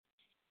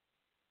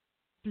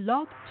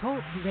Blog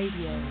Talk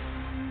Radio.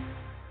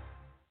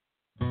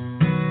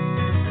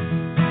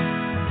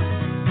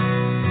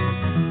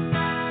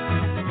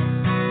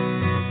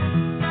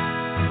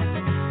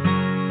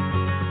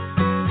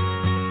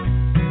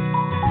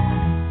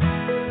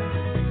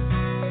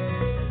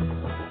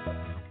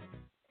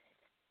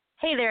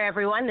 Hey there,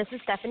 everyone. This is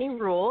Stephanie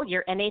Rule,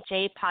 your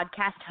NHA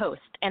podcast host,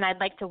 and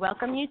I'd like to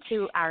welcome you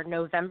to our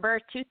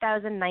November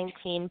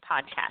 2019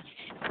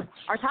 podcast.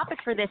 Our topic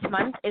for this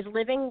month is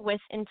Living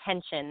with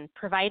Intention,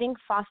 providing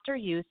foster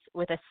youth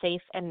with a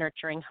safe and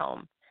nurturing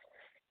home.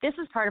 This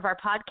is part of our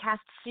podcast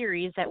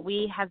series that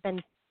we have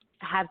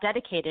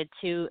dedicated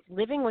to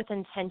living with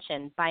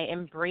intention by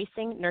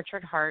embracing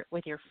nurtured heart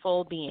with your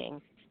full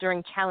being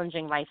during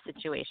challenging life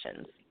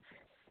situations.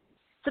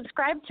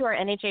 Subscribe to our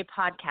NHA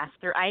podcast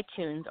through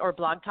iTunes or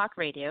Blog Talk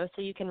Radio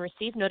so you can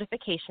receive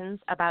notifications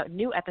about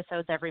new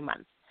episodes every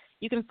month.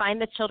 You can find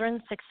the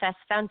Children's Success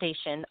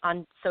Foundation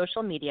on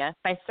social media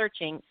by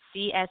searching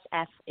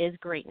CSF is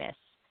Greatness.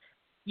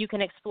 You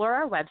can explore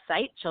our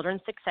website,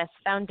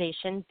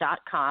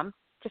 childrensuccessfoundation.com,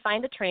 to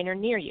find a trainer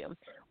near you.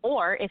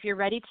 Or if you're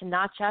ready to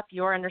notch up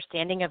your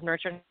understanding of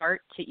nurtured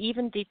heart to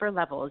even deeper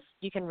levels,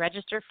 you can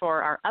register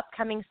for our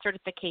upcoming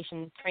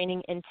Certification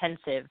Training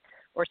Intensive,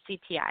 or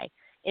CTI,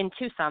 in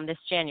Tucson this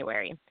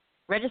January.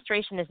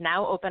 Registration is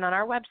now open on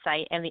our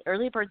website, and the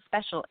early bird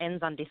special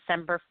ends on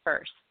December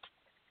 1st.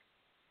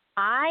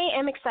 I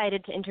am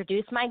excited to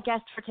introduce my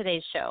guest for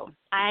today's show.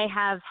 I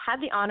have had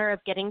the honor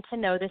of getting to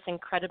know this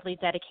incredibly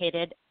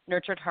dedicated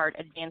Nurtured Heart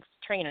Advanced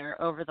trainer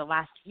over the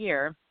last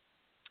year,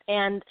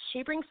 and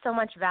she brings so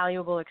much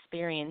valuable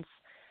experience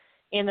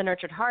in the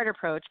Nurtured Heart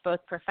approach,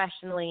 both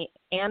professionally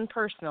and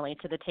personally,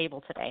 to the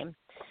table today.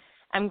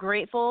 I'm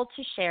grateful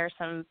to share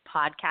some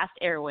podcast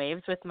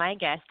airwaves with my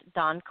guest,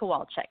 Dawn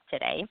Kowalczyk,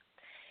 today.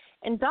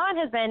 And Dawn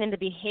has been in the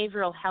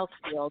behavioral health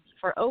field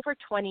for over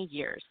 20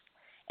 years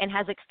and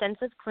has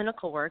extensive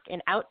clinical work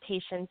in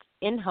outpatient,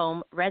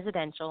 in-home,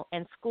 residential,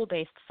 and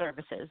school-based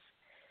services.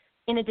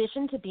 In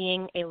addition to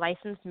being a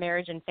licensed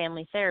marriage and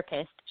family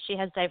therapist, she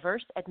has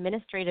diverse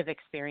administrative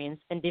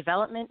experience in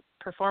development,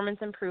 performance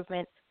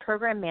improvement,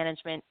 program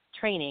management,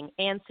 training,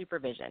 and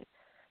supervision.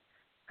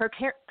 Her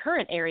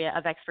current area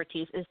of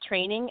expertise is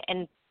training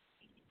and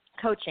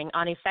coaching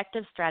on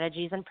effective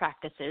strategies and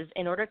practices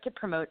in order to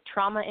promote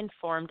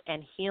trauma-informed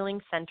and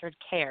healing-centered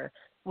care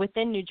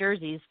within New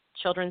Jersey's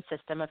Children's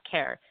System of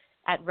Care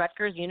at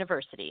Rutgers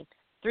University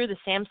through the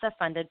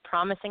SAMHSA-funded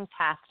Promising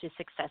Path to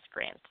Success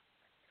grant.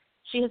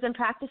 She has been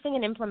practicing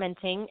and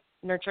implementing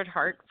Nurtured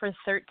Heart for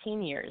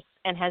 13 years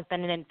and has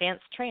been an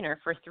advanced trainer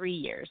for 3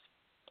 years.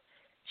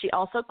 She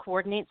also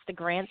coordinates the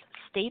grant's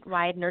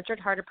statewide Nurtured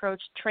Heart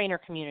Approach trainer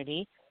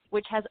community,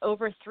 which has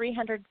over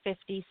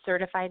 350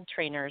 certified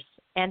trainers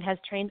and has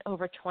trained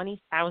over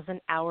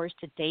 20,000 hours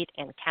to date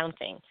and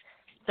counting.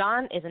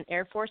 Dawn is an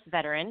Air Force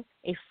veteran,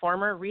 a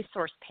former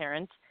resource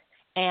parent,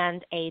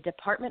 and a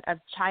Department of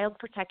Child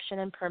Protection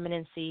and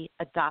Permanency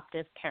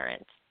adoptive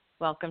parent.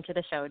 Welcome to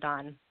the show,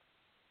 Dawn.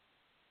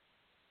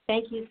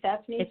 Thank you,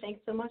 Stephanie. Thanks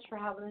so much for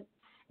having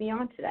me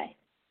on today.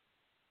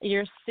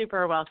 You're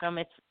super welcome.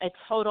 It's a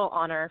total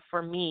honor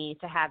for me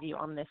to have you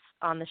on the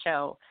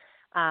show.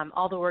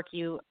 All the work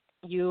you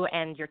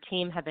and your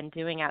team have been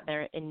doing out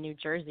there in New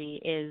Jersey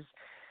is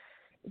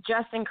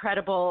just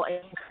incredible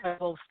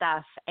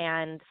stuff.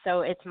 And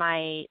so it's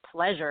my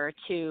pleasure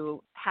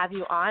to have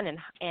you on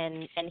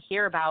and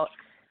hear about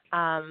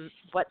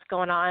what's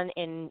going on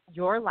in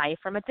your life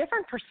from a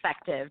different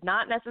perspective,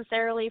 not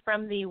necessarily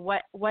from the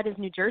what is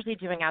New Jersey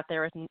doing out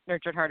there with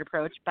Nurtured Heart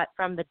Approach, but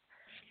from the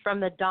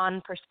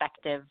Dawn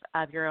perspective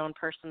of your own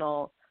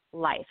personal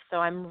life. So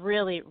I'm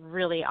really,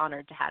 really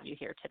honored to have you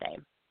here today.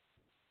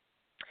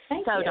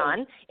 Thank you.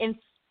 Dawn,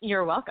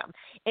 you're welcome.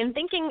 In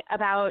thinking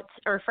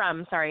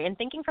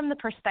from the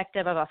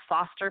perspective of a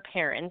foster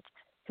parent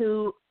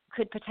who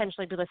could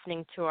potentially be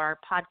listening to our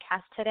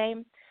podcast today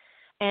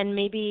and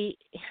maybe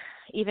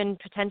even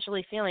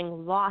potentially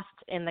feeling lost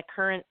in the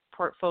current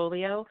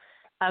portfolio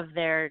of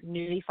their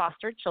newly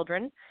fostered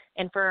children.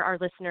 And for our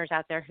listeners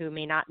out there who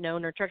may not know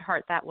Nurtured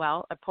Heart that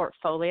well, a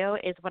portfolio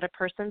is what a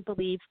person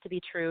believes to be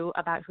true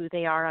about who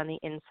they are on the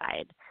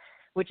inside,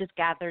 which is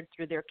gathered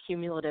through their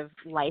cumulative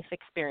life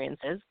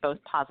experiences, both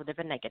positive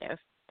and negative.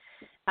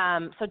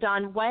 So,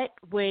 Dawn, what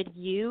would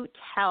you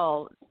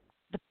tell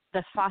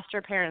the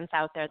foster parents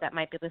out there that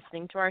might be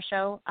listening to our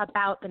show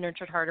about the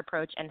Nurtured Heart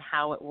Approach and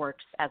how it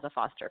works as a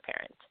foster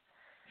parent?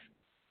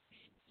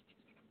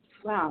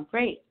 Wow,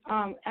 great.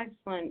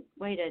 Excellent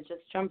way to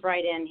just jump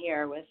right in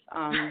here with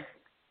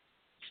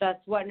just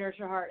what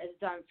Nurtured Heart has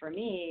done for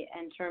me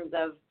in terms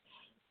of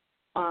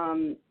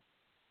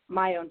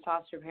my own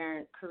foster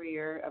parent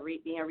career,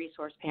 being a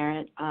resource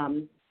parent,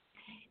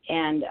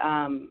 and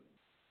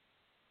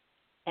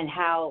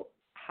how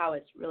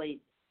it's really,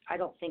 I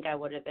don't think I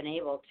would have been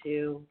able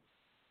to,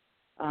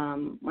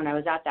 when I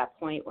was at that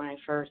point when I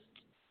first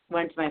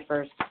went to my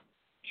first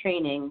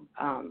training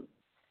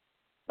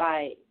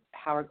by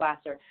Howard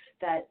Glasser,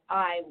 that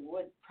I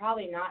would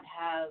probably not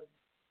have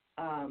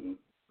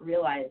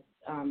realized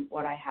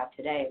what I have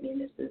today. I mean,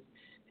 this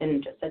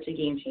been just such a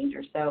game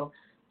changer. So,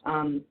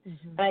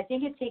 but I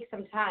think it takes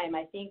some time.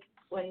 I think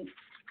when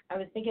I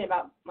was thinking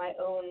about my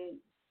own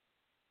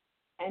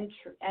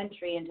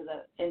entry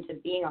into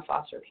being a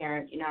foster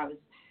parent, you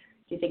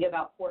think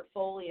about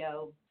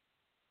portfolio,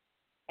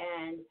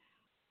 and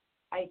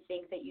I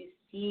think that you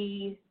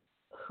see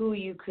who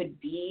you could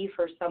be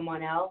for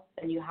someone else,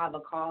 and you have a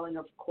calling,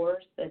 of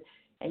course,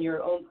 and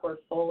your own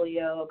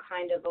portfolio,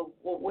 kind of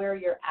where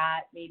you're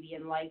at maybe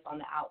in life on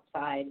the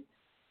outside,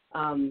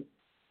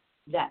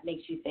 that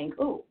makes you think,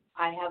 oh,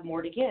 I have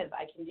more to give.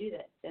 I can do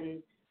this.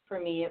 And for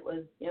me, it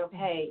was,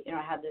 I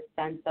had this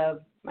sense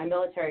of my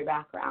military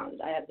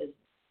background. I have this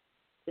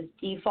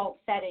default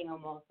setting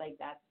almost, like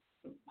that's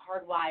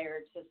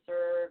hardwired to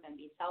serve and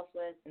be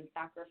selfless and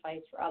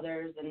sacrifice for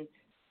others, and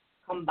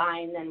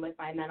combine then with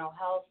my mental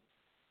health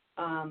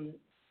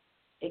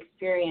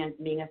experience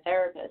being a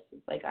therapist.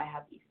 It's like I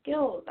have these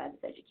skills, I have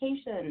this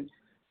education,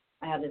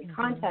 I have this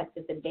context,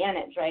 this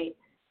advantage, right?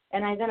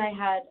 And then I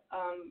had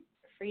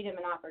freedom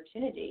and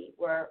opportunity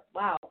where,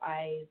 wow,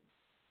 I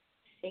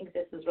think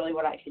this is really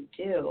what I could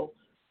do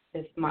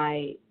with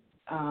my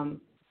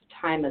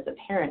time as a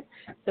parent.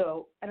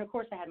 So, and of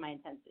course I had my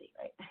intensity,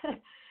 right?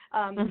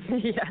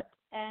 Yeah.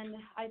 And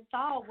I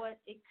saw what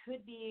it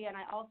could be, and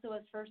I also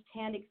was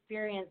firsthand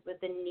experience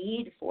with the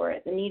need for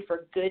it, the need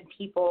for good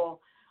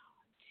people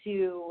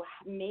to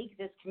make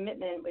this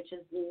commitment, which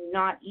is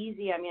not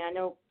easy. I mean, I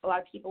know a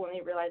lot of people, when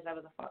they realized I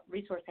was a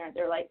resource parent,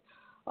 they're like,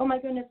 oh my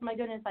goodness,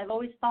 I've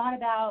always thought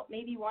about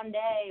maybe one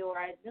day, or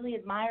I really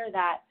admire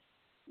that.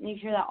 And you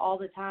hear that all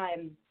the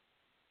time.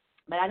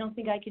 But I don't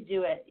think I could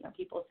do it.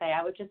 People say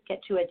I would just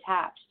get too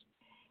attached.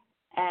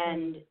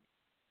 And,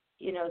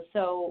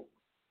 so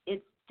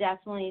it's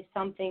definitely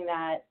something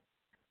that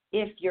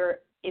if you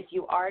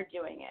are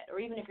doing it, or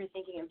even if you're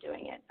thinking of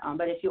doing it,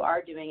 but if you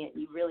are doing it,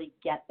 you really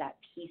get that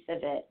piece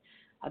of it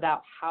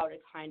about how to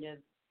kind of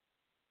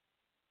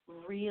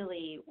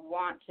really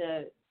want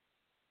to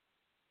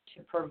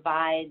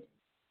provide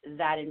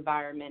that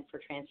environment for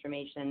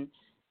transformation,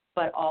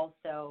 but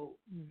also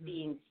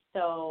being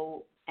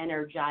so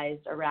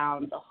energized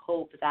around the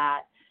hope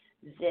that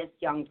this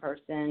young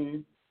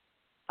person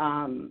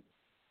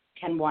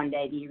can one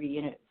day be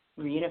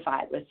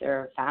reunified with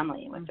their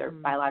family and with their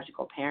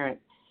biological parent.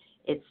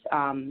 It's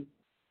like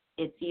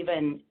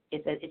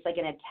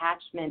an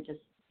attachment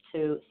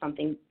to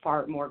something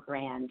far more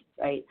grand,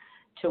 right?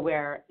 To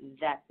where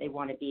that they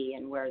want to be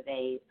and where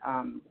they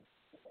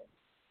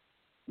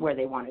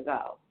want to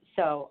go.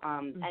 So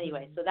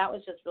anyway, so that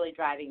was just really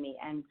driving me.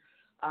 And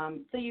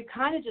so you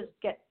kind of just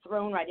get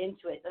thrown right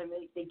into it. I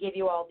mean, they give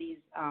you all these,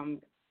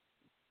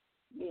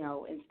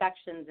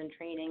 inspections and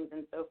trainings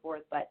and so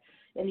forth. But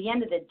in the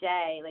end of the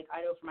day, like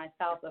I know for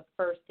myself, the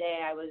first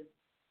day I was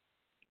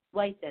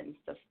licensed,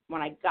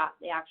 when I got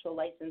the actual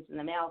license in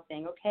the mail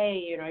saying,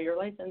 okay, you're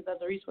licensed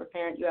as a resource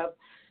parent, you have,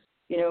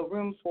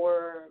 room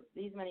for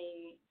these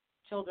many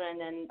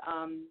children. And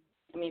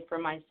for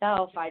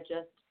myself, I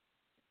just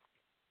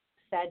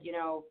said,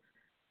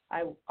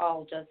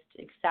 I'll just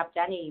accept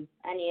any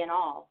and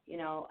all,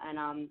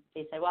 and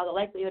they said, well, the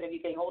likelihood of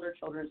you getting older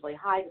children is really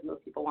high because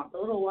most people want the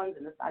little ones,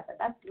 and I said,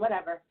 that's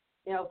whatever.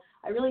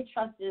 I really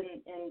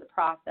trusted in the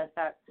process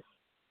that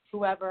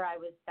whoever I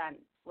was sent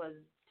was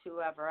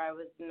whoever I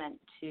was meant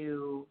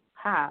to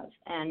have.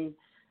 And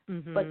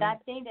but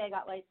that same day I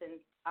got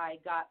licensed, I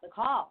got the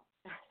call.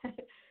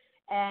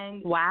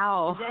 And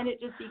wow. Then it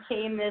just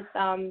became this,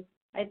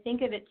 I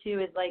think of it too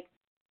as like,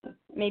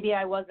 maybe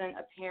I wasn't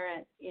a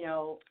parent, in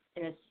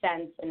a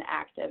sense, an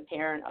active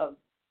parent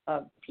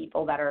of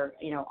people that are,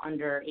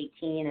 under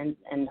 18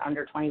 and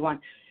under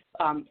 21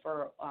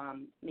 for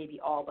maybe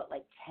all but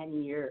like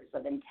 10 years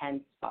of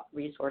intense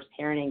resource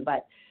parenting.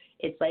 But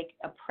it's like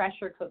a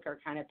pressure cooker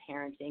kind of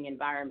parenting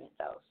environment,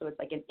 though. So it's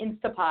like an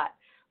Instapot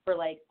for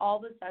like all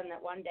of a sudden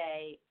that one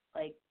day,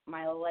 like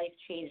my life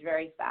changed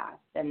very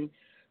fast. And,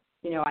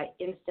 I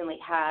instantly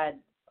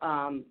had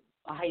a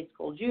high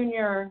school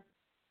junior,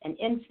 an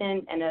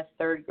infant, and a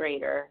third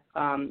grader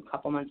a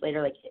couple months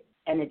later,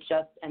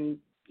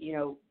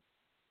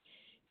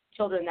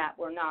 children that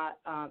were not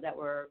that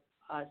were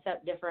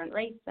set different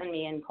race than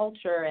me and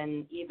culture,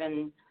 and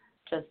even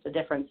just a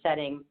different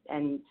setting.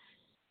 And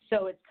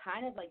so it's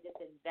kind of like this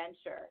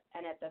adventure.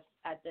 And at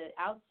the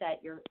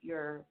outset,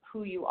 you're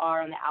who you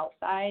are on the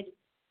outside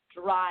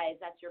drives.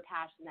 That's your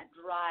passion that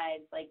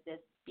drives like this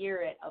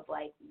spirit of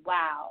like,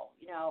 wow,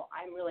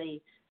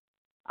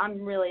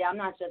 I'm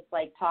not just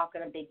like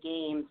talking a big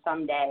game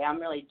someday. I'm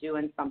really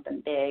doing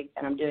something big,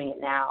 and I'm doing it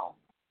now.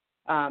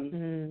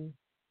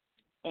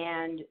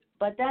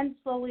 But then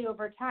slowly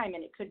over time,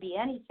 and it could be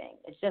anything,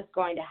 it's just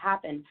going to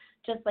happen.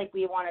 Just like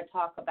we want to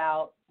talk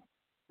about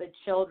the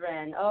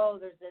children,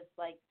 there's this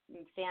like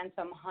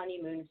phantom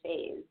honeymoon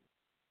phase,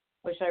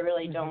 which I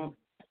really don't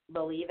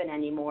believe in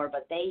anymore,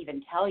 but they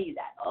even tell you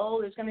that,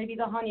 there's going to be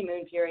the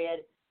honeymoon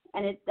period.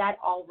 And that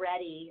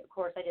already, of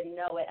course, I didn't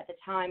know it at the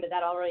time, but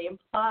that already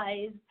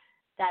implies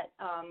that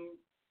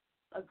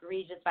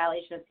egregious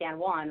violation of San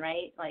Juan,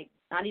 right? Like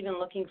not even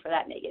looking for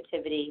that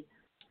negativity.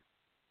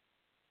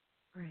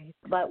 Right.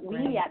 But we,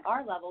 Right. at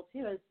our level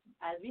too,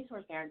 as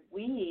resource parents,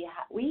 we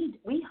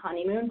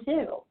honeymoon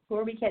too. Who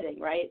are we kidding,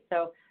 right?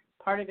 So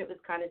part of it was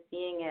kind of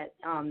seeing it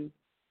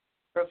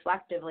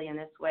reflectively in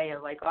this way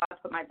of like, oh, I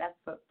put my best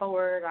foot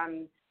forward.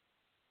 I'm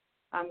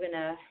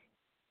gonna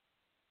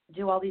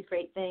do all these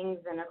great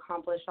things and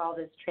accomplish all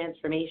this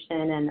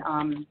transformation,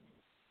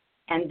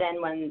 and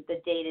then when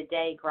the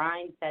day-to-day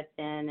grind sets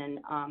in, and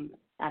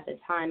at the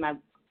time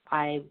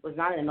I was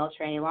not in the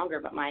military any longer,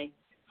 but my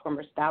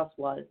former spouse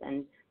was,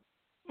 and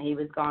he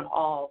was gone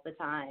all the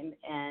time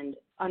and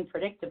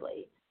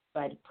unpredictably. So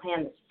I had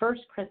planned this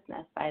first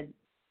Christmas. I had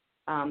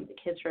the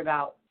kids were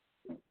about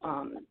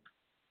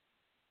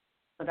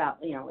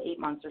 8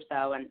 months or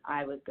so, and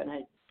I was going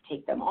to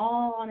take them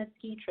all on a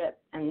ski trip,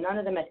 and none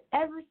of them had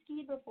ever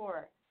skied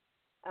before.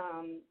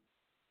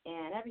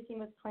 And everything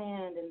was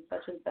planned and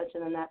such,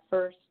 and then that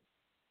first,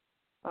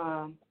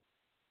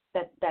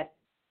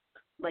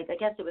 like, I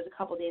guess it was a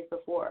couple days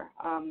before,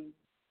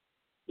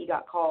 he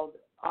got called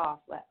off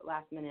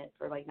last minute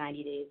for like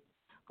 90 days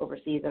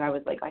overseas, and I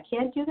was like, I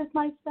can't do this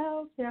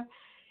myself,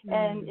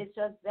 and it's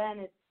just then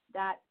it's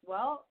that,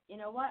 well, you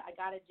know what, I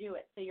got to do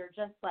it. So you're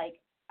just like,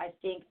 I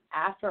think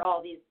after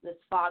all this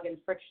fog and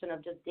friction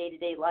of just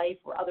day-to-day life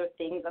or other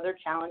things, other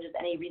challenges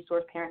any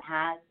resource parent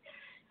has,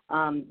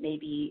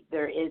 maybe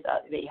there is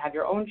that you have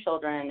your own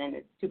children and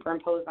it's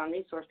superimposed on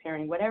resource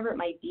parenting, whatever it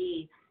might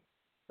be,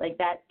 like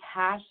that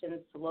passion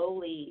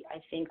slowly,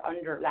 I think,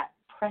 under that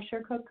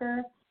pressure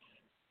cooker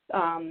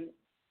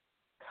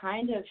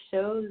kind of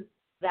shows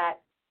that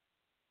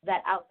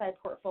outside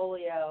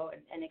portfolio,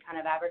 and it kind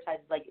of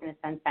advertises, like, in a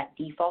sense, that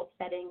default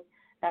setting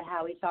that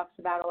Howie talks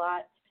about a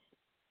lot.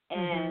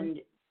 And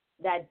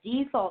that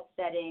default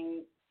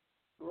setting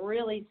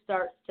really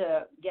starts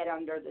to get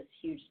under this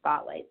huge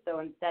spotlight. So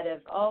instead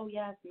of, oh,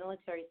 yes,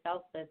 military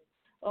selfless,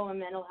 oh, and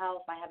mental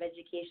health, I have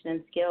education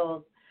and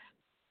skills,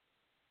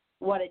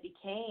 what it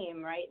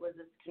became, right, was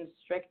this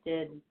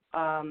constricted,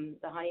 the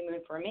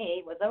honeymoon for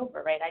me was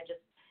over, right? I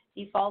just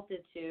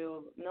defaulted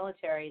to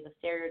military, the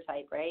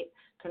stereotype, right?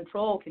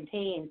 Control,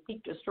 contain,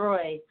 seek,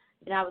 destroy.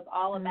 And I was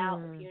all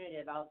about the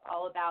punitive. I was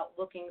all about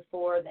looking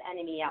for the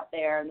enemy out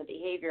there and the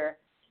behavior.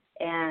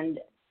 And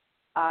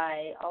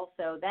I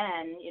also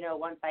then,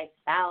 once I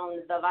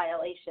found the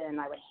violation,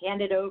 I would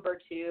hand it over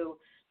to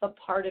the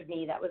part of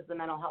me that was the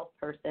mental health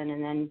person,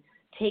 and then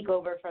take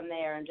over from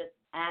there and just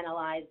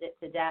analyze it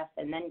to death,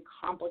 and then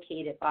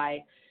complicate it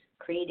by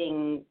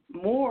creating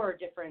more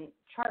different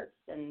charts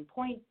and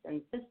points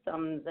and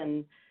systems.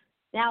 And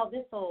now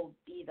this will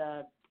be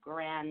the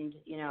grand,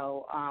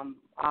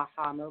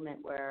 aha moment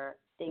where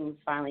things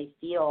finally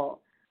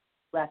feel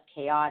less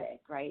chaotic,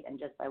 right? And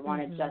just I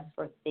wanted just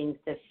for things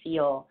to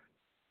feel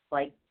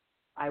like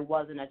I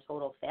wasn't a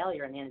total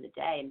failure at the end of the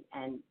day.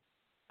 And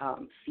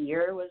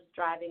fear was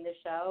driving the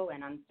show,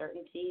 and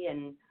uncertainty,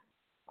 and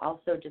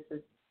also just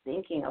this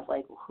thinking of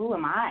like, who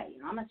am I?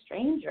 I'm a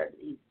stranger to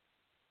these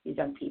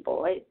young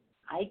people.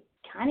 I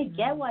kind of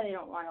get why they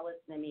don't want to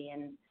listen to me,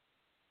 and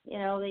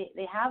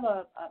they have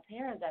a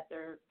parent that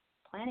they're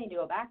planning to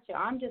go back to.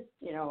 I'm just,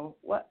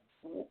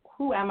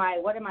 who am I?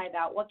 What am I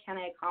about? What can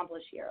I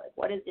accomplish here? Like,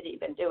 what is it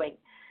even doing?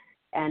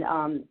 And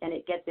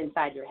it gets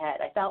inside your head.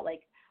 I felt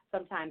like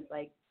sometimes,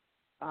 like,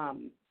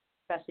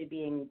 especially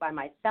being by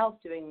myself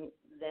doing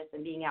this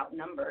and being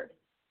outnumbered,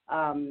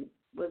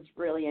 was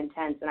really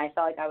intense. And I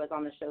felt like I was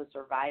on the show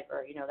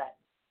Survivor,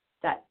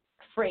 that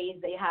phrase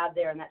they have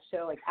there in that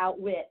show, like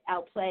outwit,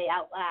 outplay,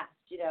 outlast,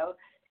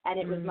 and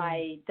it was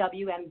my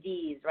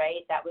WMDs,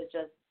 right? That was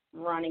just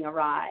running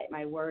awry,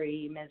 my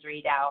worry,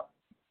 misery, doubt.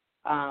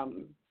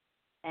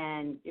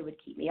 And it would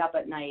keep me up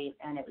at night,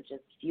 and it would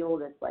just fuel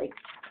this like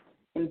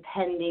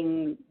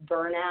impending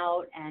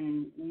burnout,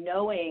 and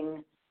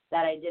knowing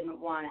that I didn't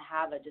want to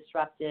have a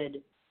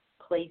disrupted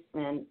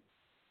placement,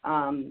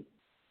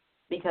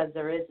 because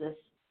there is this,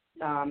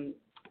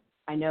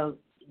 I know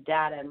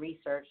data and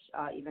research,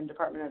 even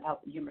Department of Health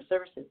and Human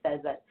Services says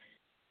that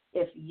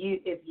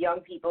if young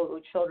people or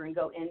children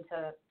go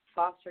into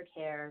foster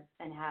care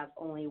and have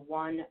only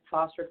one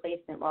foster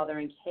placement while they're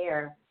in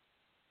care,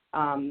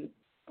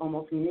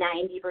 almost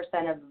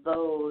 90% of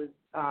those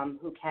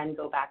who can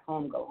go back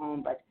home, go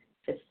home. But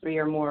if it's 3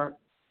 or more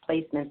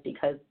placements,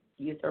 because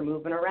youth are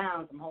moving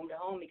around from home to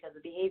home because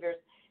of behaviors,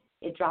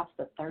 it drops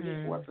to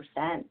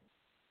 34%.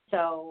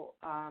 So,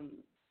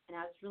 and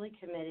I was really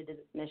committed to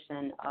this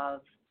mission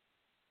of,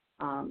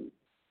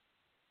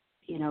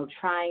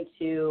 trying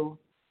to,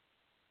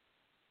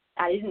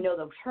 I didn't know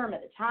the term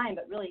at the time,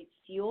 but really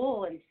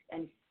fuel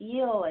and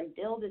feel and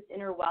build this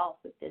inner wealth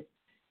with this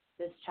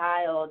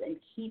child, and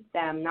keep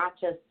them not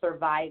just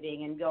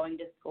surviving and going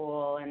to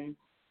school and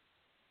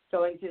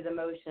going through the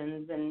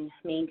motions and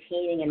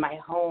maintaining in my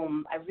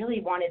home. I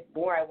really wanted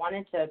more. I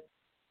wanted to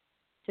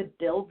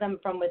build them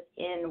from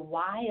within,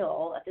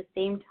 while at the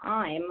same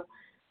time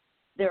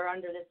they're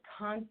under this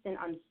constant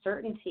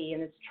uncertainty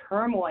and this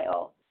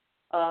turmoil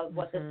of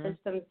what the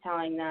system's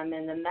telling them,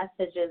 and the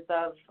messages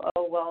of,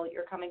 oh, well,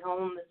 you're coming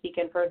home this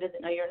weekend for a visit.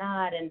 No, you're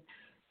not. And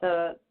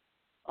the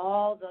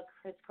all the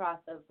crisscross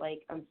of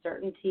like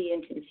uncertainty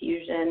and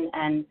confusion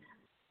and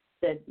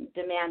the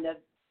demand of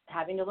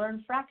having to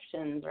learn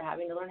fractions or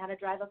having to learn how to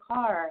drive a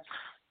car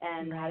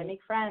and how to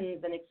make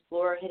friends and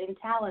explore hidden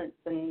talents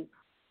and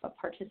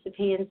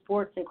participate in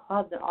sports and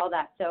clubs and all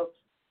that. So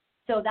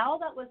all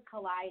that was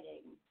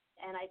colliding.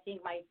 And I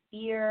think my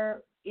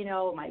fear,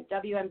 my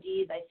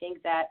WMDs, I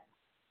think that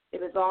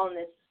it was all in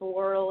this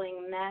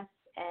swirling mess.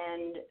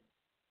 And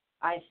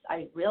I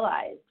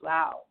realized,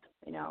 wow,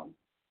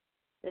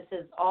 this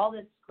is all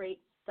this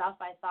great stuff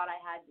I thought I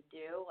had to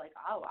do. Like,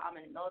 oh, I'm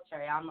in the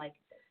military.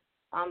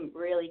 I'm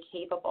really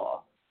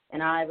capable.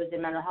 And I was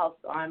in mental health,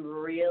 so I'm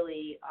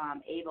really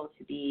able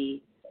to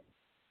be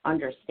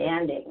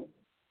understanding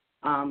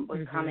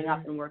was coming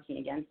up and working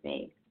against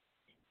me.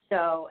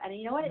 So, and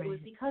you know what? It was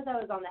because I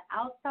was on the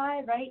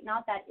outside, right?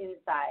 Not that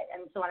inside.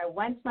 And so when I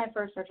went to my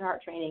first Nurture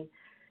Heart training,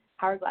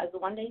 Howard Glass, it was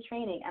a one-day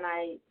training, and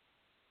I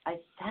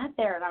sat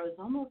there and I was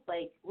almost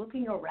like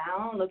looking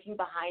around, looking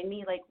behind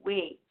me, like,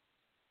 wait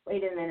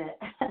a minute.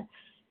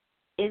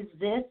 Is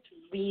this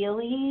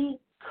really,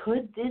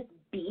 could this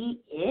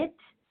be it?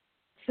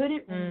 Could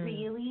it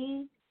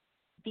really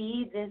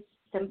be this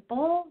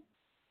simple?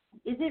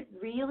 Is it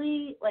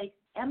really like,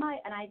 and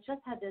I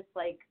just had this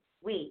like,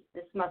 wait,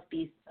 this must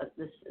be,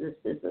 this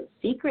is a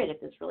secret.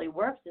 If this really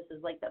works, this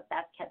is like the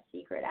best kept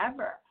secret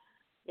ever.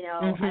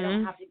 I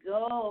don't have to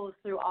go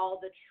through all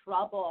the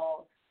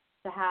trouble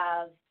to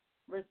have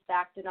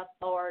respect and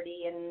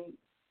authority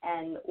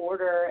and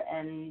order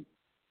and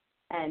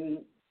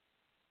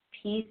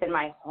peace in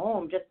my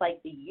home, just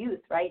like the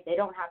youth, right? They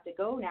don't have to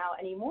go now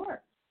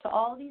anymore to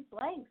all these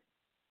lengths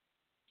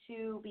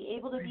to be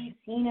able to be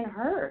seen and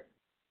heard.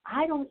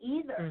 I don't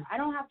either. I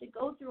don't have to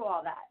go through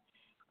all that.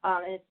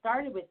 And it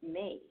started with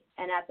me.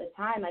 And at the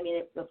time,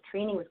 the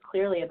training was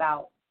clearly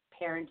about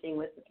parenting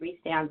with the 3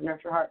 stands,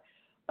 Nurture Heart,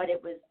 but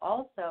it was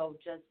also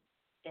just,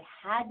 it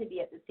had to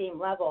be at the same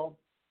level,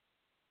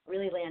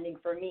 really landing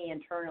for me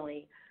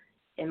internally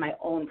in my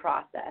own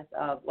process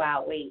of,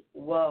 wow, wait,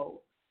 whoa.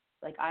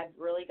 Like, I've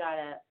really got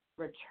to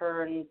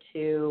return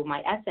to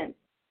my essence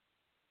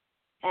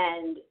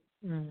and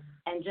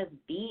just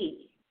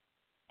be.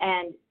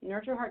 And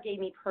Nurture Heart gave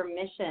me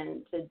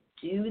permission to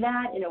do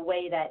that in a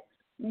way that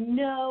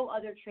no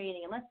other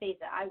training, and let's face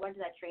it, I went to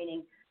that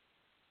training,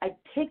 I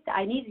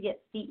needed to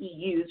get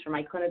CEUs for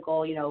my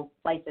clinical,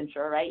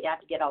 licensure, right? You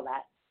have to get all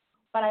that.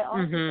 But I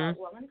also thought,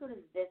 well, I'm going to go to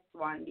this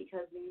one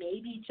because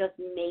maybe, just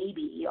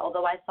maybe,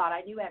 although I thought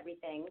I knew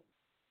everything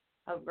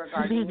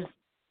regarding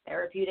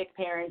therapeutic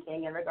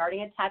parenting and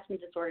regarding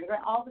attachment disorder,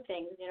 all the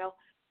things,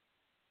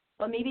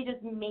 but maybe,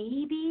 just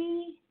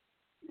maybe,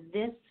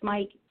 this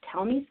might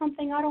tell me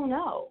something I don't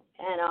know.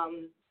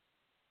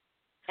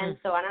 And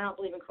so, and I don't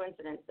believe in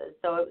coincidences.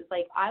 So it was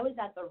like I was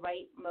at the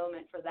right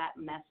moment for that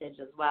message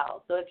as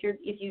well. So if you're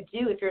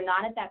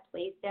not at that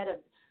place yet of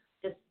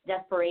just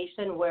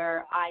desperation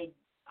where I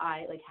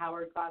like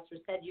Howard Glasser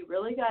said, you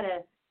really got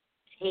to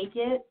take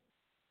it,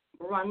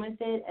 run with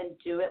it, and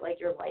do it like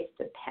your life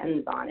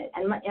depends on it.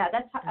 And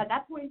that's at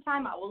that point in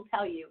time, I will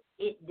tell you,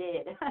 it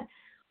did.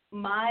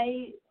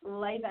 My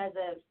life as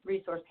a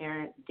resource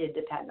parent did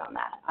depend on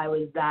that. I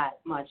was that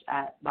much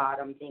at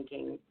bottom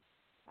thinking,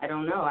 I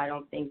don't know, I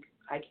don't think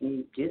I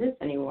can do this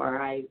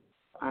anymore.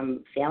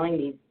 I'm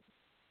failing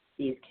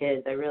these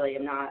kids. I really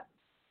am not,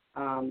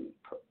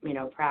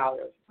 proud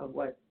of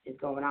what is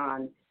going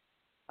on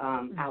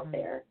out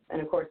there.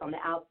 And of course, on the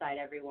outside,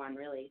 everyone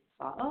really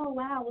thought, oh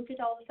wow, look at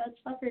all the fun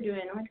stuff you're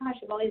doing. Oh my gosh,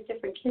 you have all these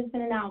different kids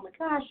in and out. Oh my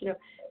gosh,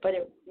 But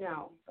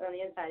But on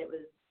the inside, it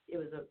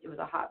was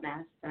a hot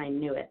mess, and I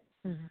knew it,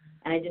 and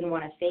I didn't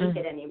want to fake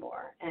it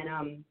anymore.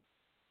 And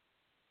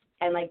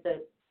like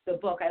the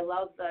book, I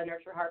love the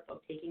Nurture Heart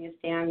book, Taking a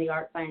Stand, the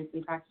Art, Science,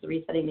 and Practice of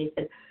Resetting. They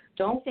said,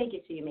 don't fake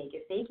it till you make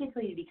it. Fake it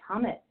till you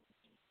become it.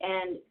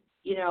 And,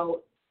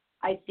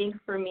 I think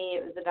for me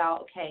it was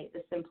about, okay,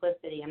 the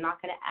simplicity. I'm not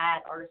going to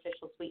add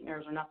artificial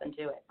sweeteners or nothing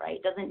to it, right?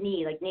 It doesn't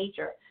need, like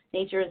nature.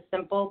 Nature is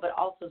simple but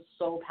also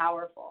so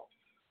powerful.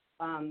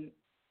 And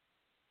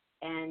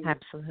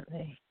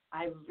absolutely.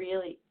 I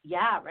really,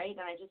 right? And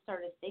I just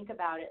started to think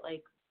about it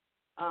like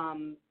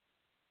I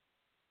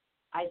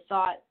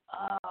thought,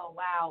 oh,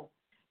 wow,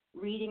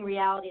 reading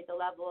reality at the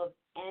level of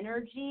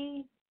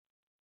energy,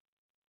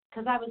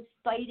 because I was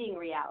fighting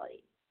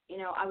reality.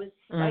 I was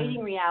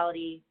fighting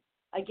reality.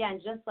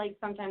 Again, just like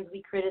sometimes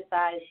we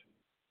criticize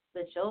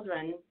the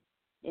children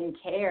in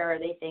care,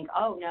 they think,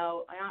 oh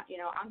no,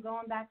 I'm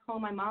going back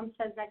home. My mom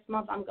says next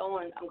month I'm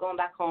going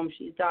back home.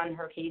 She's done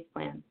her case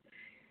plan.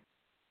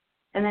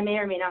 And that may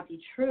or may not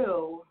be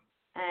true.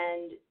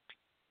 And,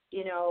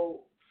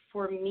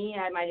 for me,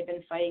 I might have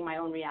been fighting my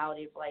own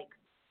reality of like,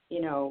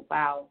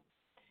 wow,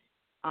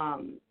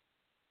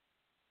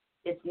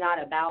 it's not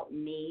about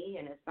me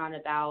and it's not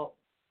about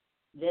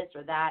this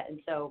or that. And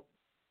so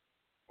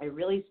I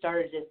really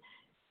started to,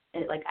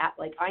 like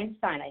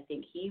Einstein, I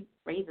think he's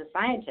a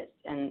scientist,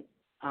 and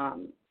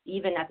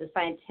even at the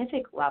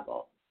scientific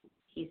level,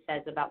 he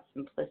says about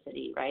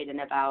simplicity, right,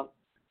 and about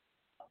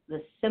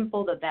the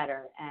simple the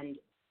better. And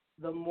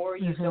the more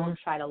you don't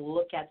try to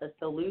look at the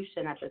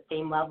solution at the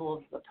same level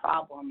of the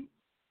problem,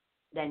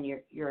 then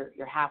you're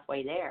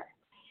halfway there.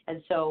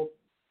 And so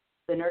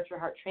the Nurture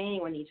Heart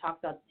training, when you talk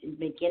about in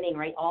the beginning,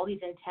 right, all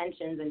these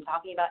intentions and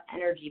talking about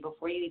energy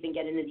before you even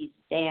get into these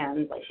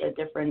stands, like the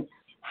different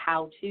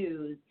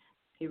how-tos,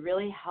 it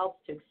really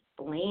helps to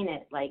explain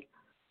it like,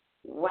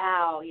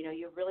 wow,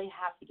 you really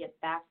have to get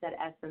back to that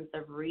essence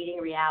of reading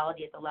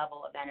reality at the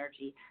level of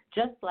energy,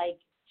 just like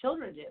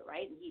children do,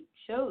 right? And he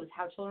shows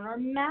how children are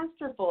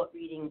masterful at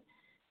reading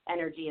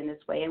energy in this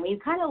way. And we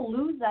kind of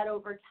lose that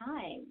over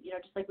time,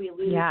 just like we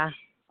lose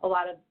a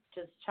lot of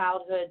just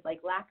childhood, like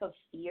lack of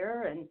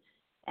fear and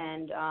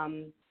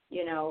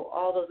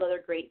all those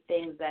other great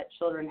things that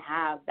children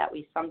have that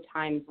we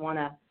sometimes want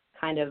to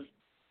kind of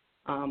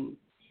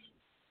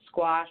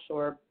squash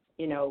or,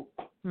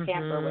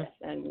 tamper with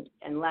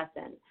and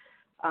lessen.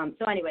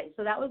 So anyway,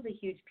 so that was a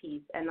huge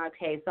piece. And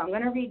okay, so I'm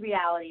going to read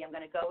reality. I'm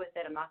going to go with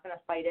it. I'm not going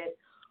to fight it.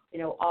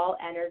 All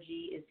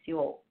energy is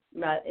fuel.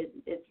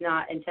 It's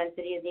not,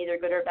 intensity is neither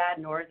good or bad,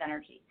 nor is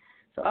energy.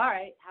 So, all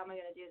right, how am I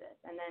going to do this?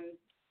 And then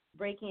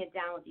breaking it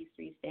down with these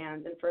 3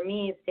 stands. And for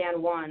me,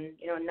 stand 1,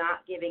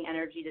 not giving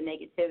energy to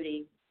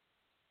negativity,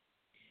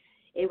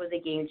 it was a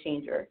game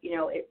changer.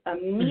 It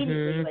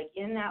immediately, like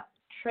in that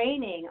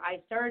training,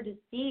 I started to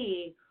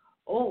see,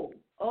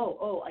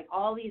 like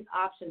all these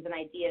options and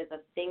ideas of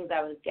things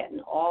I was getting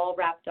all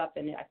wrapped up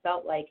in it. I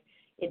felt like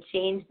it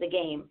changed the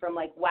game from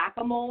like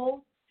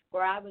whack-a-mole,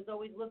 where I was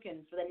always looking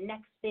for the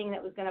next thing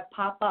that was going to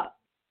pop up.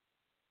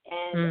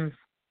 And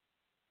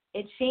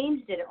it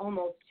changed it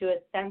almost to a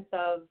sense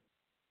of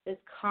this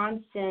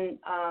constant,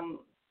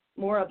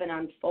 more of an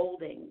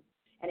unfolding.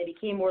 And it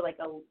became more like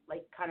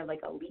kind of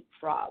like a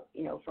leapfrog,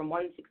 from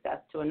one success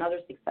to another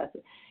success.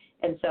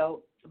 And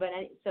so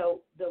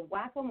the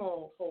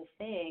whack-a-mole whole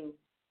thing,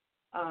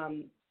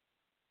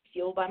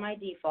 fueled by my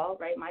default,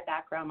 right, my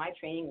background, my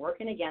training,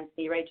 working against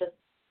me, right, just,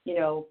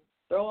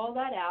 throw all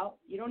that out.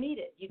 You don't need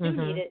it. You do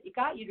need it. It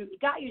got you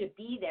to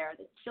be there.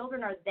 The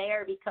children are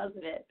there because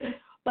of it.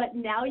 But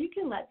now you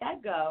can let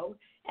that go,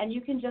 and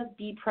you can just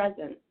be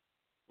present.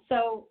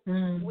 So,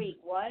 wait,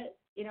 what?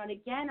 And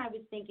again, I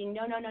was thinking,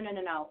 no.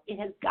 It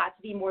has got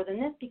to be more than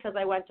this, because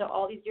I went to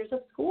all these years of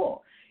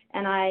school,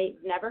 and I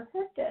never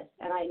heard this,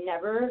 and I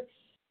never,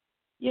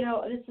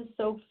 this is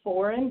so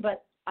foreign,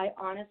 but I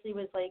honestly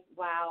was like,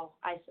 wow,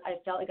 I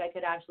felt like I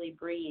could actually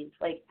breathe,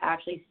 like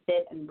actually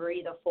sit and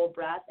breathe a full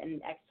breath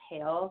and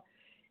exhale,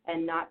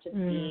 and not just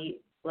be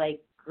like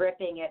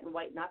gripping it and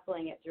white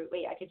knuckling it through.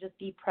 Wait, I could just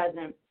be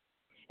present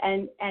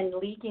and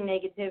leaking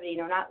negativity,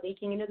 not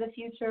leaking into the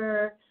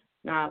future,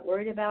 not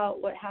worried about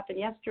what happened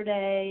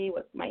yesterday,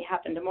 what might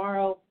happen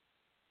tomorrow,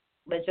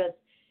 but just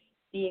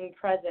being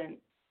present.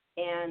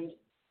 And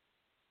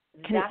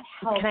that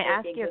helps. Can I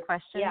ask you a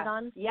question,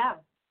 Dawn? Yeah.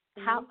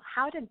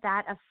 How did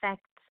that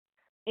affect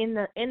in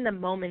the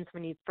moments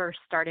when you first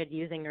started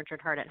using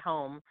Nurtured Heart at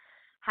home?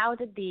 How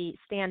did the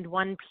stand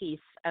 1 piece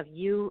of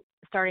you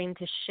starting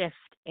to shift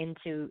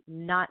into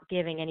not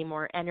giving any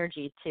more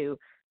energy to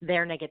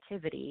their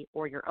negativity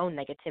or your own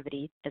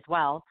negativity as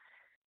well?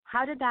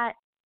 How did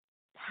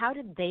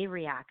they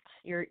react,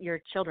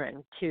 your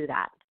children, to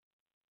that?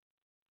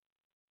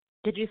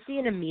 Did you see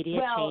an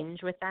immediate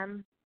change with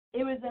them?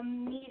 It was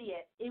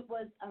immediate.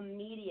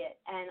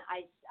 And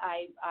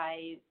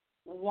I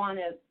want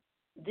to,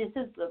 this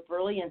is the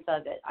brilliance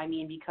of it. I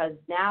mean, because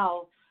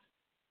now,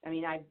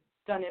 I've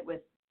done it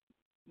with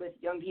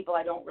young people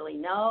I don't really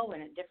know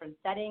and in different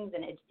settings.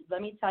 And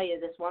let me tell you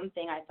this one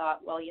thing. I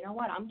thought, well, you know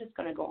what? I'm just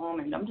going to go home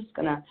and I'm just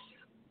going to,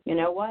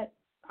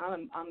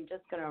 I'm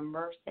just going to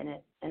immerse in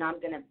it, and I'm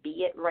going to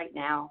be it right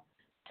now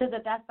to the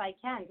best I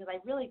can. Because I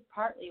really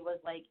partly was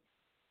like,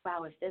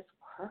 wow, if this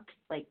works,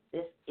 like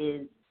this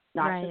is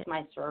not just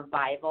my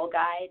survival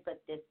guide,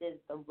 but this is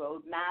the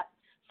roadmap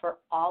for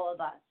all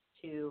of us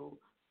to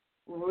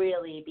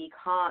really be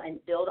calm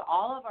and build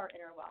all of our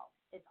inner wealth.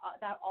 It's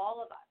about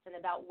all of us and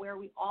about where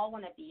we all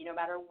want to be, no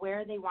matter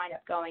where they wind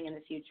up going in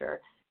the future.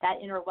 That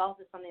inner wealth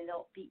is something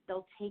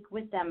they'll take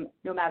with them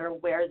no matter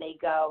where they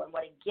go, and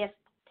what a gift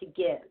to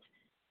give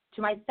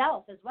to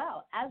myself as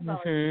well as to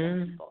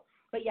other people.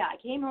 But yeah, I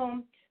came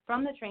home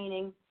from the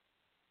training,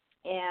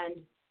 and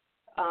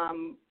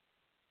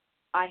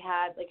I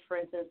had, like, for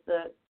instance,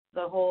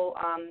 the whole,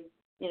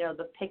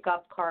 the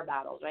pickup car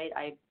battles, right?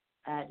 I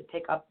had to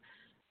pick up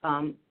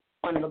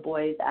one of the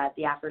boys at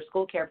the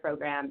after-school care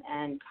program,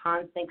 and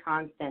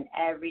constant.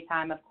 Every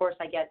time, of course,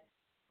 I get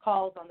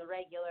calls on the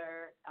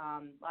regular,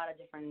 a lot of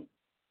different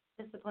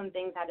discipline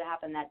things had to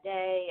happen that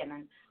day, and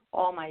then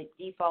all my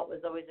default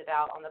was always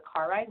about on the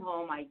car ride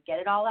home, I get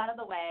it all out of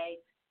the way.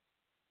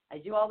 I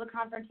do all the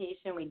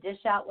confrontation. We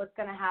dish out what's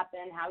going to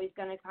happen, how he's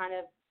going to kind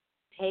of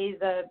pay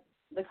the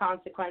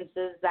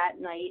consequences that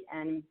night,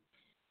 and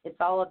it's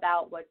all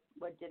about what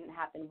didn't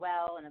happen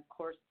well, and of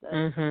course the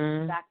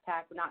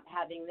backpack not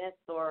having this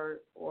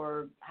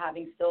or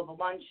having still the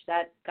lunch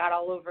that got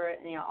all over it,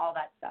 and all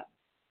that stuff.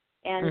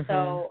 And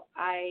so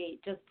I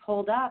just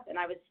pulled up, and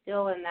I was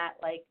still in that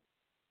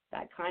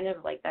kind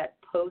of like that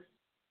post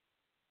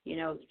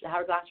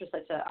Howard Glasser's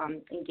such a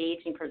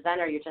engaging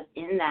presenter. You're just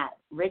in that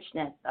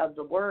richness of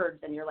the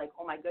words, and you're like,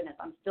 oh my goodness,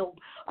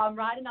 I'm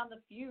riding on the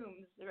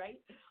fumes, right,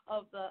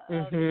 of the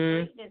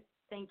greatness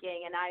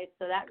thinking. And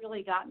so that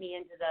really got me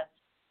into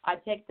I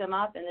picked them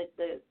up, and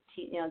the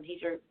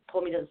teacher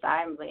pulled me to the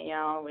side and was like,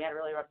 we had a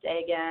really rough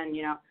day again,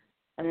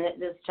 and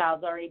this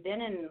child's already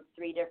been in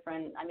 3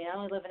 different, I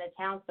only live in a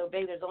town so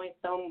big, there's only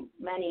so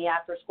many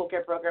after school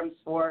care programs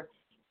for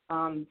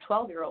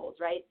 12-year-olds,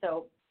 right?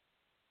 So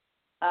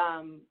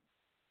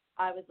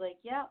I was like,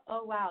 yeah,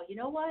 oh, wow. You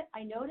know what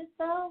I noticed,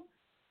 though,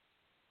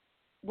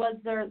 was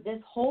there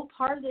this whole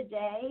part of the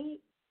day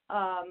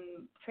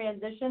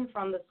transition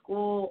from the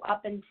school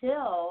up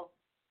until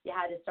you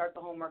had to start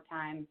the homework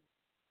time.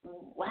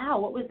 Wow,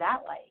 what was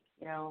that like?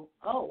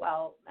 Oh,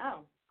 well,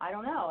 no, I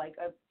don't know. Like,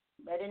 I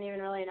didn't even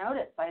really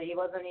notice. He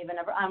wasn't even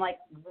ever. I'm like,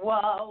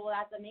 whoa,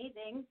 that's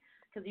amazing.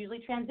 Because usually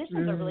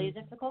transitions are really a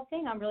difficult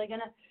thing. I'm really going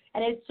to,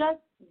 and it's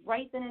just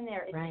right then and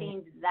there. It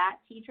changed that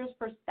teacher's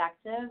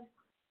perspective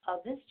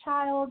of this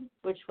child,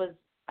 which was,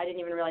 I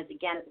didn't even realize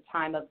again at the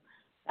time of,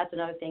 that's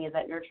another thing is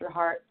that Nurture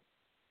Heart,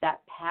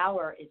 that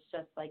power, it's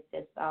just like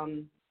this,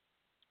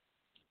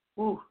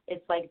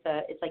 it's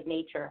like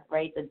nature,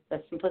 right? The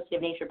simplicity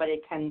of nature, but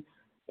it can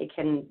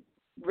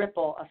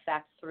ripple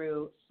effects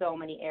through so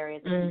many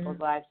areas of people's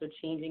lives, so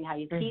changing how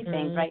you see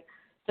things, right?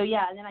 So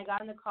yeah, and then I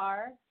got in the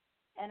car,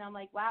 and I'm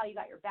like, wow, you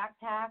got your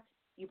backpack,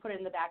 you put it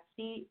in the back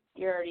seat,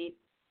 you're already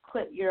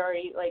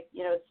like,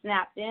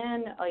 snapped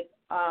in, like,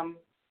 I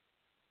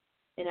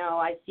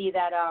see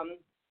that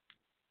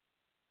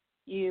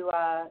you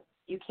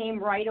came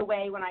right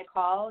away when I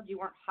called. You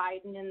weren't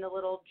hiding in the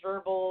little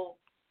gerbil,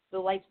 the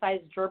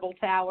life-size gerbil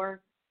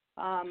tower,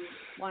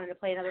 wanted to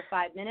play another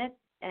 5 minutes,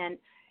 and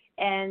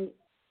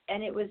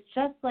it was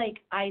just like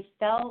I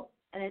felt,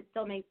 and it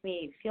still makes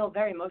me feel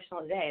very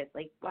emotional today. It's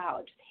like, wow,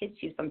 it just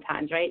hits you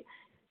sometimes, right?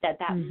 That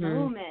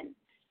moment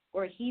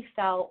where he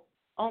felt,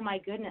 oh my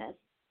goodness,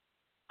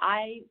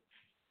 I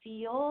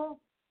feel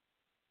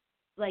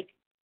like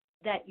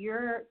that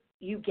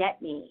you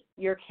get me,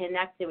 you're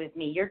connected with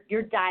me,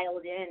 you're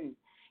dialed in.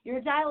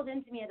 You're dialed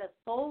into me at a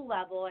soul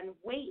level, and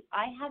wait,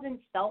 I haven't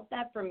felt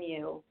that from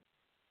you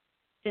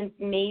since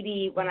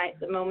maybe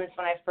the moments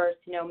when I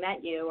first,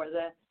 met you, or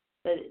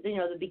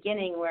the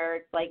beginning where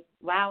it's like,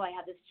 wow, I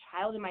have this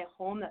child in my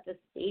home that the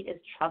state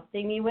is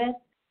trusting me with,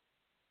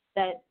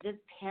 that this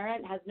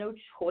parent has no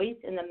choice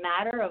in the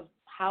matter of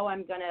how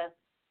I'm going to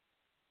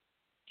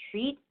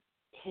treat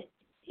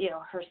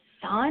her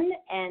son,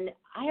 and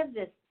I have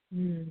this,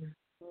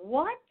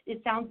 what?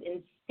 It sounds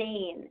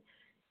insane.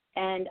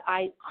 And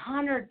I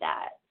honored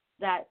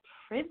that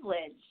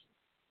privilege.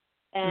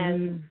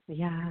 And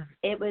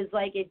it was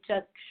like it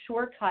just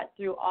shortcut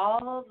through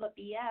all the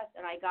BS,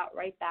 and I got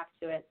right back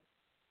to it.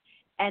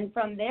 And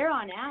from there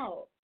on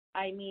out,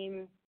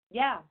 game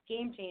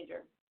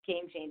changer.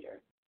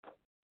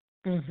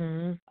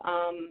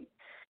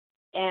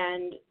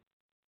 And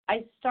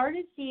I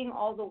started seeing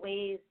all the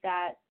ways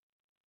that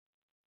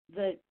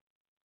the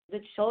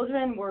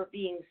children were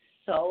being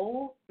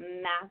so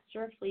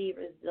masterfully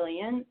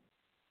resilient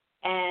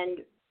and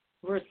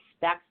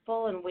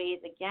respectful in ways,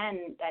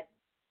 again, that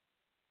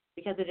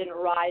because it didn't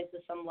rise to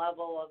some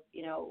level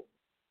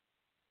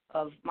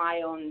of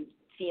my own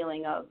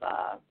feeling of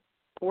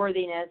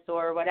worthiness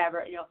or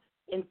whatever,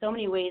 in so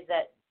many ways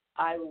that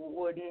I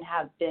wouldn't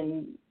have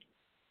been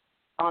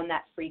on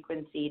that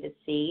frequency to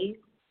see.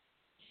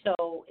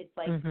 So it's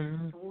like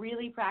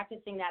really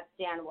practicing that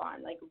stand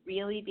one, like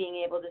really being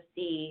able to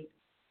see,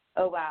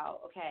 oh,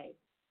 wow, okay,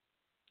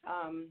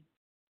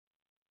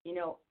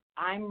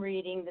 I'm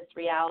reading this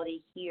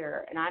reality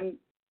here, and I'm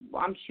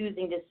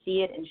choosing to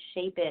see it and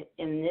shape it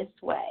in this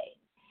way.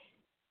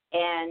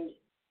 And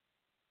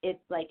it's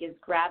like it's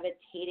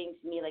gravitating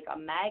to me like a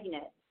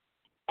magnet.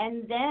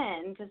 And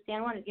then, because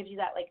stand one, it gives you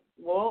that like,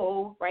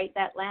 whoa, right,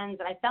 that lens.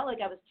 And I felt like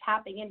I was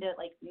tapping into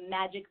like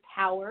magic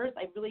powers.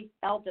 I really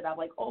felt it. I'm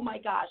like, oh my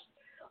gosh,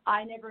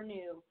 I never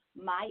knew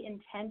my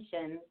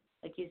intention.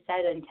 Like you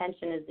said,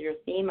 intention is your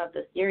theme of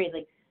the series.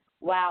 Like,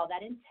 wow,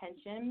 that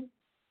intention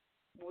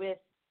with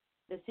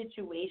the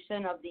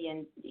situation of the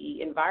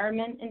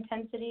environment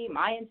intensity,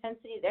 my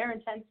intensity, their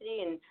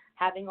intensity, and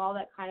having all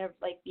that kind of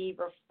like be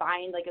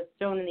refined like a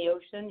stone in the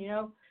ocean,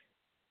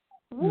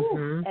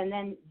 And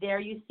then there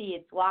you see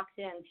it's locked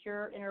in,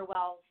 pure inner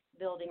wealth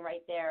building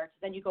right there. So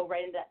then you go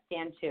right into that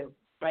stand two,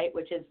 right,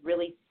 which is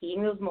really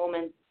seeing those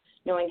moments,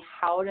 knowing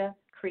how to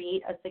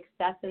create a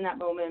success in that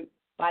moment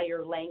by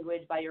your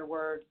language, by your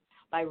words,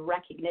 by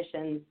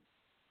recognition,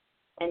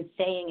 and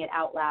saying it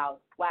out loud.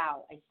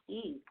 Wow, I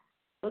see.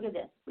 Look at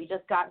this. We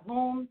just got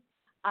home.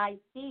 I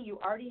see you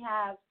already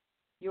have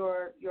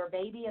your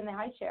baby in the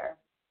high chair,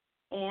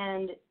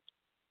 and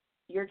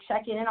you're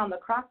checking in on the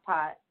crock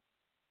pot,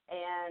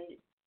 and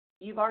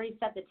you've already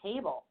set the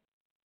table.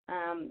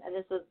 And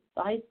this was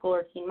the high school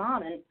or teen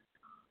mom,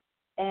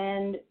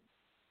 and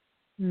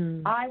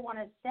I want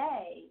to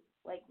say,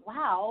 like,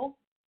 wow,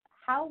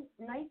 how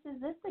nice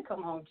is this to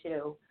come home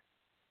to?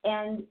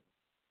 And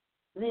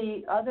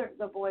the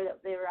boy,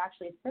 they were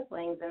actually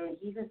siblings, and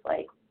he was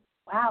like,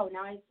 wow,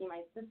 now I see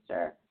my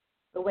sister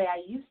the way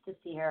I used to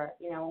see her,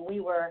 when we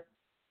were,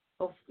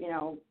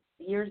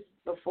 years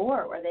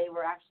before, where they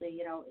were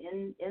actually,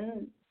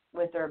 in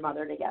with their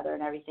mother together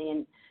and everything.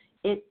 And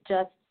it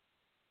just,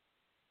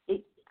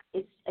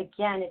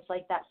 it's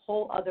like that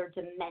whole other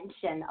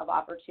dimension of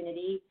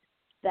opportunity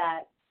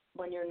that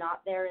when you're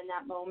not there in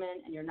that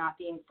moment and you're not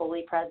being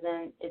fully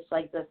present, it's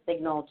like the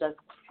signal just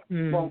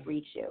won't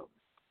reach you.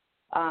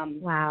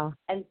 Wow.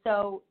 And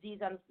so the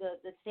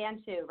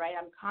stand too, right?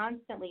 I'm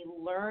constantly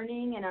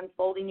learning and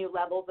unfolding new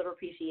levels of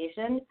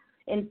appreciation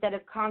instead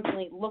of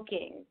constantly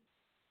looking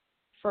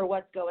for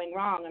what's going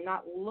wrong. I'm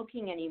not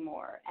looking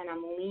anymore, and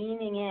I'm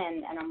leaning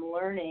in and I'm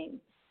learning,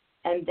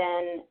 and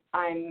then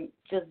I'm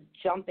just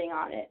jumping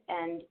on it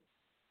and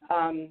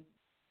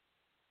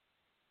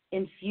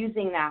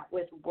infusing that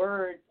with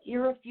words,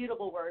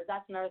 irrefutable words.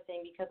 That's another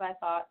thing, because I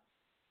thought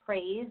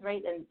praise,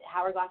 right? And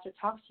Howard Glasser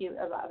talks to you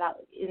about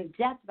in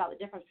depth about the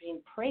difference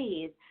between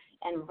praise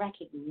and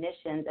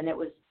recognitions, and it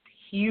was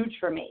huge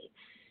for me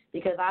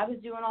because I was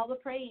doing all the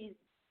praise,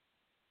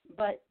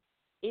 but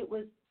it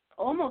was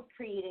almost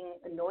creating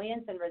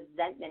annoyance and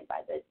resentment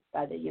by the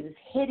it was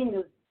hitting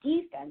those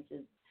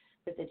defenses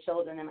with the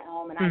children in my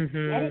home, and I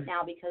get it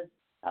now because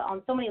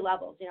on so many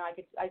levels, I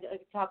could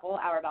talk a whole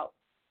hour about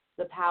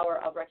the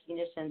power of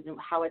recognitions and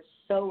how it's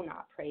so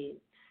not praise.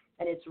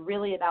 And it's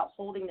really about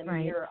holding the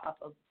mirror up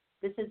of,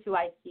 this is who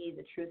I see,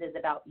 the truth is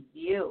about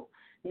you,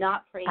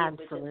 not praise.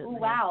 Absolutely. Which is, oh,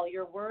 wow,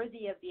 you're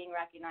worthy of being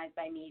recognized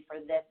by me for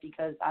this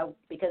because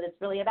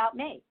it's really about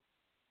me.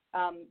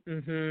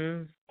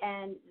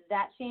 And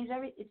that changed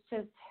it's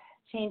just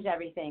changed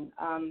everything.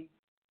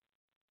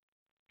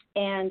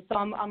 And so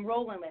I'm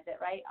rolling with it,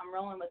 right? I'm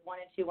rolling with 1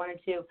 and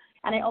 2.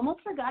 And I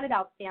almost forgot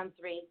about stand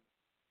 3.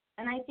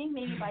 And I think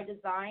maybe by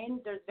design,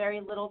 there's very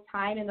little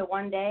time in the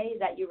one day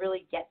that you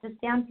really get to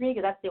stand 3,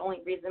 because that's the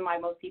only reason why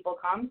most people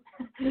come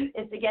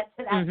is to get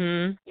to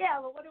that. Yeah,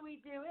 well, what do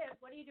we do if?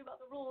 What do you do about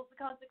the rules, the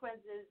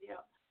consequences?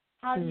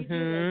 How do you do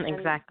this? And,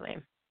 exactly.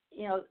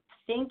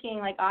 Thinking,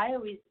 like I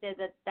always said,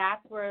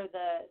 that's where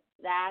the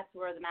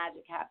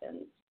magic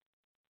happens,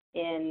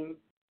 in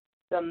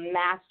the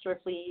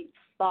masterfully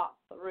thought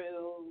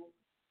through,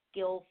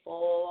 skillful.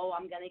 Oh,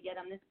 I'm gonna get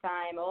them this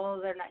time.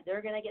 Oh,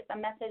 they're gonna get the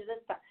message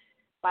this time.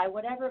 By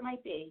whatever it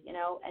might be,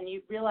 and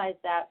you realize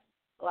that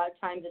a lot of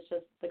times it's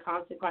just the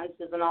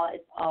consequences and all.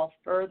 It's all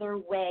further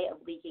way of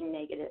leaking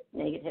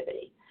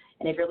negativity.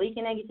 And if you're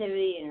leaking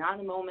negativity and you're not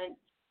in the moment,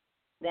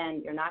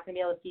 then you're not going to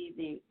be able to see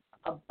the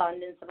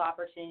abundance of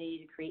opportunity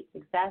to create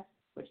success,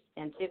 which is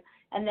stand 2.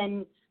 And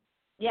then,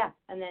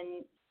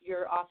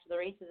 you're off to the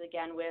races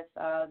again with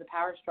the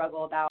power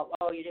struggle about,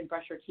 oh, you didn't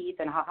brush your teeth,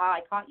 and haha,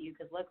 I caught you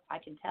because look, I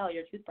can tell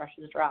your toothbrush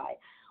is dry,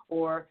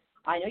 or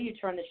I know you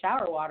turned the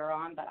shower water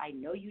on, but I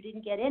know you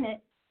didn't get in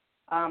it.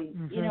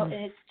 And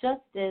it's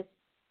just this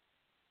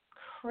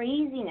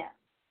craziness.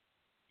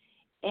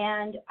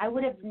 And I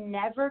would have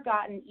never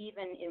gotten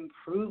even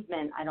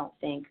improvement, I don't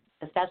think,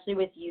 especially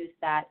with youth,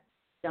 that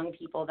young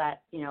people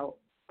that,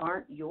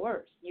 aren't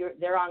yours.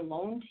 They're on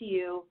loan to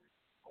you,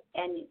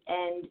 and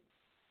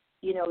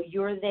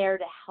you're there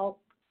to help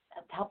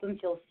them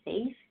feel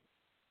safe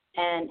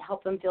and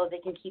help them feel they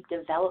can keep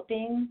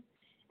developing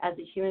as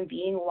a human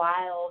being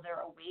while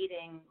they're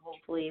awaiting,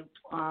 hopefully,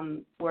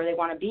 where they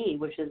want to be,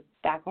 which is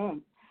back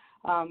home.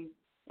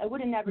 I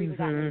would have never even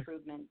gotten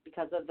improvement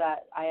because of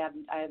that. I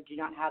do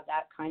not have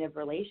that kind of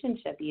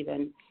relationship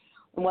even.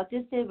 And what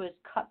this did was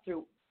cut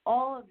through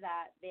all of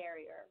that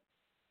barrier.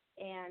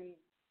 And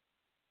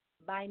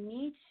by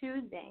me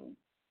choosing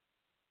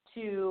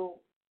to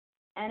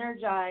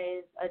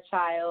energize a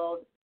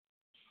child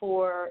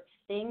for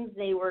things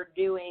they were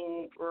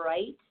doing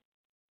right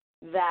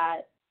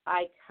that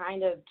I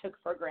kind of took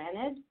for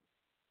granted,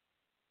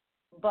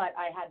 but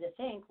I had to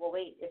think, well,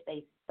 wait, if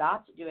they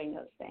stopped doing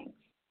those things,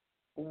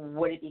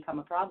 would it become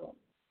a problem?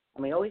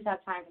 And we always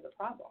have time for the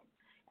problem.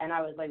 And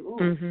I was like,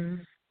 ooh.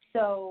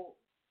 So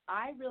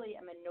I really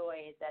am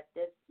annoyed that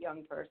this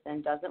young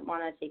person doesn't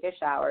want to take a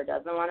shower,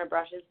 doesn't want to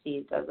brush his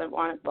teeth, doesn't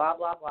want blah,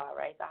 blah, blah,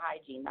 right? The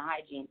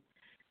hygiene.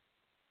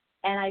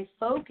 And I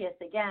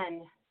focused,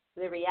 again,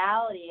 the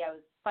reality. I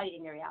was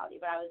fighting the reality,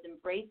 but I was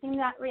embracing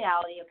that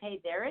reality. Okay,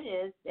 there it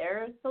is.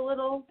 There's the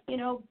little,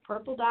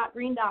 purple dot,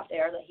 green dot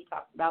there that he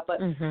talks about. But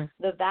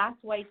the vast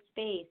white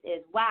space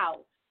is,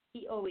 wow,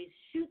 he always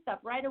shoots up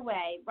right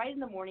away, right in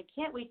the morning,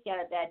 can't wait to get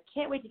out of bed,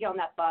 can't wait to get on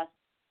that bus.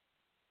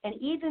 And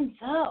even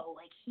though,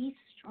 he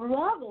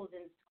struggles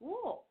in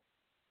school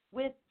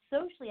with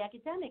socially,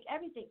 academic,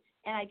 everything,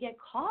 and I get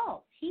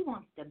calls, he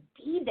wants to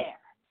be there.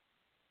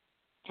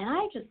 And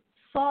I just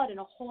saw it in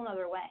a whole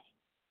other way.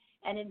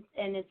 And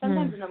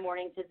sometimes in the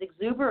mornings, his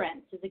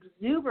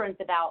exuberance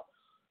about,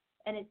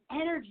 and his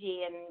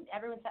energy, and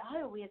everyone said,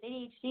 oh, we have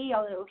ADHD,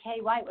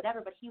 okay, why,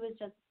 whatever, but he was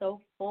just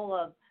so full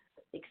of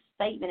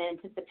excitement and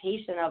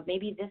anticipation of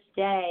maybe this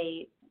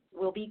day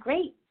will be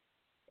great.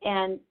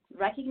 And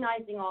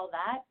recognizing all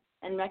that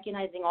and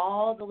recognizing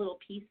all the little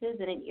pieces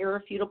in an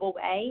irrefutable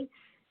way.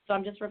 So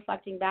I'm just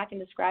reflecting back and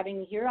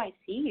describing, here I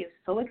see you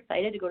so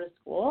excited to go to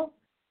school.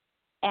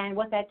 And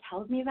what that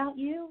tells me about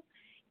you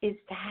is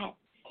that,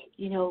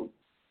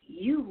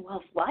 you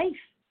love life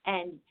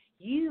and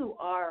you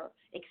are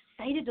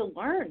excited to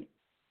learn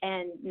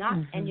and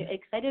and you're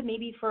excited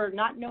maybe for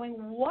not knowing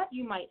what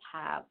you might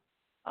have.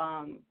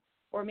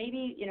 Or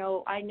maybe,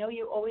 I know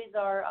you always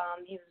are,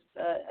 he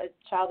was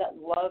a child that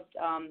loved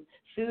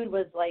food,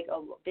 was like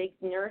a big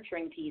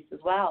nurturing piece as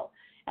well.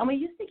 And we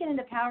used to get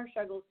into power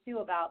struggles too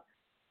about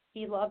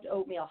he loved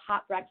oatmeal,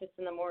 hot breakfast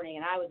in the morning,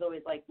 and I was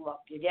always like,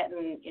 look, you're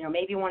getting,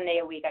 maybe one day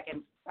a week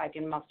I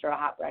can muster a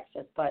hot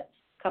breakfast, but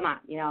come on,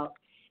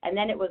 And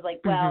then it was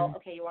like, well,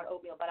 okay, you want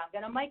oatmeal, but I'm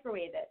going to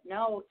microwave it.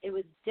 No, it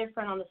was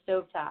different on the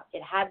stovetop.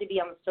 It had to be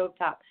on the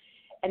stovetop.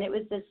 And it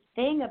was this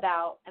thing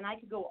about, and I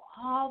could go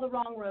all the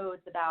wrong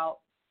roads about,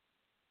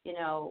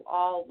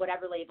 all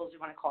whatever labels you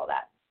want to call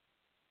that.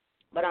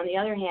 But on the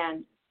other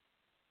hand,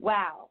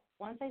 wow,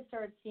 once I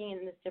started seeing it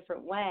in this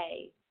different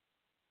way,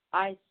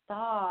 I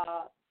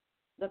saw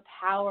the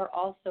power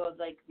also of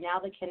like, now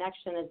the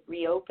connection is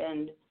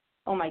reopened.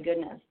 Oh my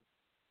goodness.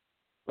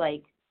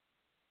 Like,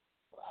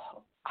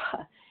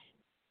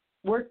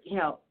 we're,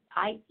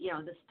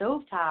 the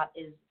stovetop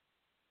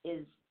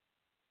is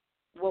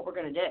what we're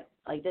going to do.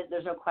 Like,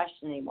 there's no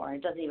question anymore.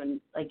 It doesn't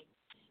even, like,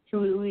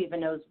 who even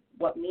knows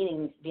what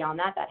meaning beyond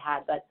that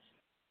had. But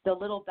the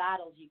little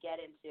battles you get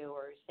into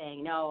or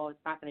saying, no, it's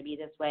not going to be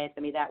this way, it's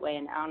going to be that way.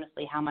 And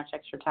honestly, how much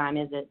extra time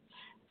is it?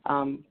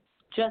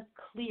 Just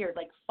cleared,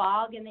 like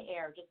fog in the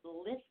air, just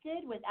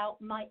lifted without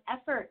my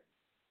effort.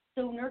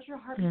 So Nurture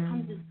Heart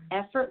becomes this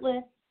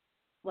effortless,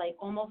 like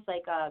almost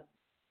like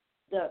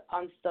the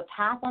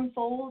path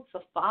unfolds,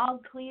 the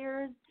fog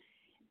clears,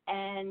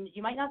 and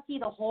you might not see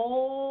the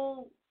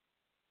whole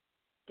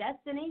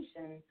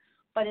destination,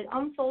 but it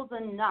unfolds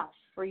enough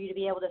for you to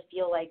be able to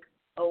feel like,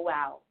 oh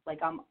wow, like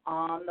I'm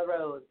on the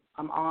road,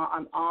 I'm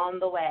on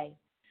the way.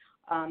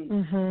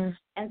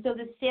 And so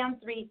the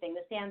stand 3 thing,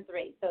 the stand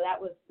 3, so that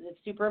was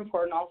super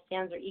important. All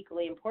stands are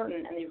equally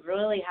important, and they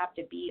really have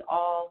to be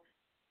all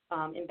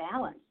in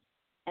balance.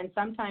 And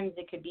sometimes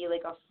it could be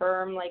like a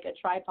firm, like a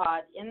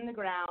tripod in the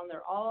ground.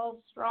 They're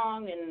all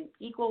strong and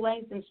equal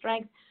length and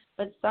strength.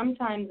 But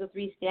sometimes the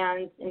 3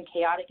 stands in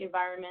chaotic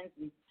environments,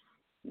 and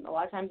a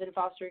lot of times in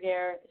foster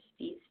care,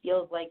 it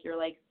feels like you're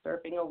like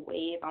surfing a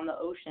wave on the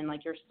ocean,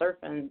 like you're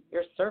surfing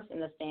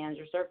the stands,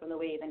 you're surfing the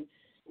wave, and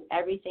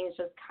everything's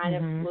just kind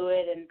of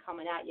fluid and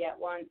coming at you at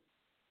once.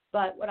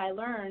 But what I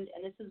learned,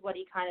 and this is what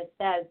he kind of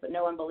says, but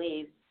no one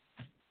believes,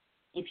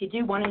 if you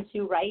do 1 and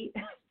 2 right,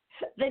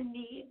 the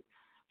need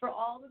for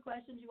all the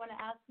questions you want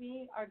to ask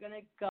me are going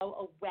to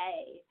go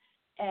away.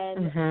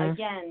 And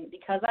again,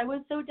 because I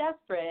was so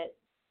desperate,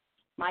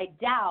 my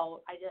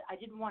doubt, I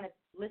didn't want to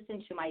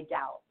listen to my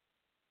doubt.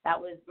 That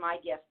was my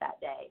gift that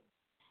day.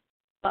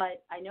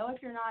 But I know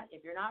if you're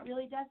not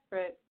really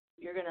desperate,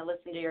 you're going to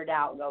listen to your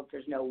doubt and go,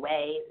 there's no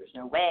way, there's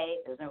no way,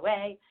 there's no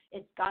way.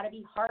 It's got to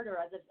be harder.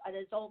 As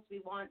adults,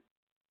 we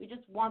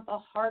just want the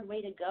hard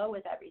way to go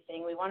with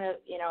everything. We want to,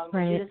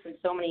 do this in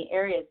so many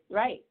areas.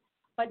 Right.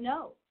 But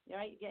no,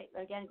 right.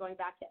 Again, going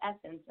back to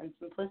essence and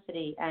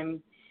simplicity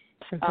and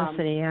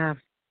yeah.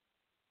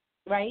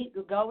 Right.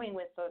 Going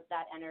with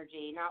that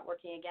energy, not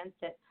working against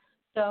it.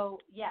 So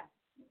yes,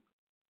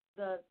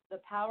 the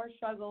power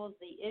struggles,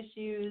 the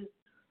issues,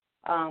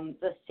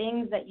 the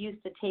things that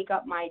used to take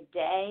up my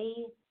day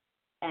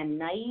and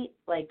night,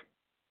 like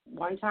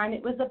one time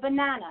it was a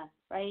banana,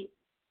 right?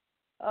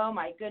 Oh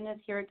my goodness,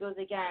 here it goes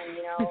again.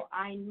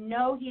 I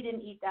know he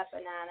didn't eat that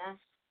banana,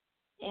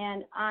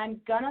 and I'm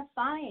gonna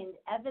find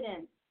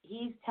evidence.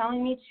 He's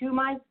telling me to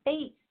my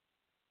face.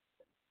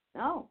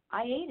 No,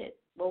 I ate it.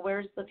 Well,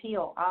 where's the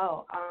peel?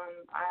 Oh, I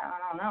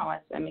don't know. I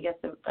don't know.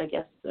 I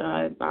guess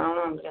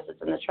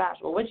it's in the trash.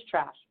 Well, which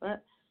trash?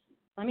 Let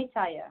me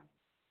tell you.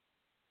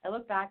 I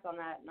look back on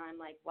that and I'm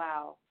like,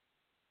 wow.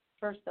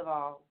 First of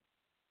all,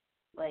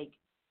 like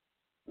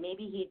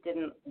maybe he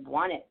didn't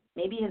want it.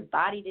 Maybe his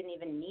body didn't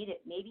even need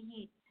it.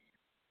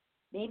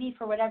 Maybe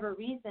for whatever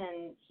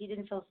reason he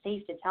didn't feel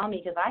safe to tell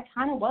me, because I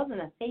kind of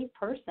wasn't a safe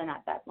person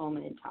at that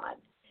moment in time.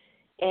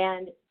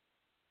 And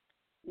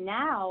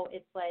now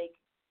it's like,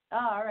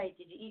 oh, all right,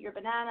 did you eat your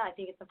banana? I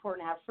think it's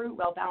important to have fruit,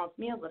 well-balanced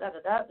meals,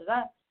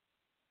 da-da-da-da-da.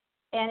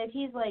 And if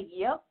he's like,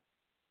 yep,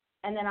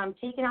 and then I'm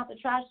taking out the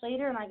trash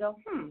later and I go,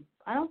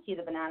 I don't see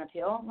the banana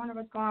peel. I wonder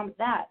what's going on with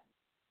that.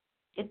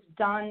 It's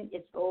done.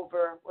 It's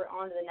over. We're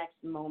on to the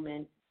next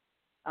moment.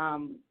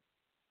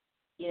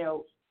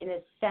 In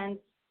a sense,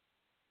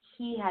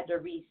 he had to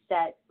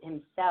reset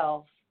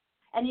himself.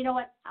 And you know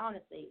what?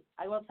 Honestly,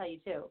 I will tell you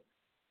too,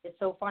 it's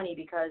so funny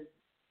because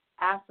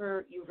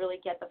after you really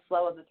get the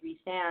flow of the 3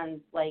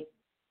 stands, like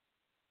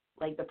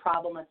the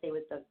problem, let's say,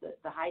 with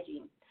the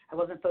hygiene, I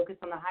wasn't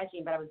focused on the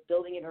hygiene, but I was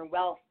building inner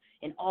wealth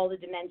in all the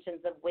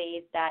dimensions of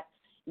ways that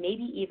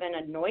maybe even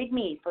annoyed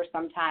me for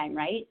some time,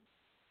 right?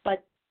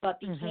 But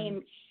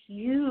became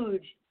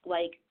huge,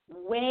 like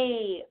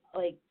way,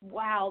 like,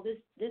 wow,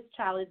 this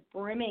child is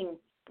brimming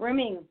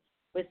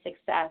with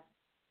success,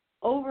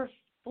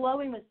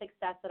 overflowing with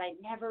success that I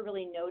never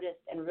really noticed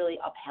and really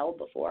upheld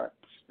before,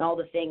 and all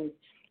the things.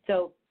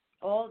 So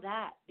all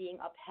that being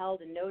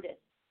upheld and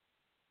noticed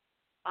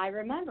I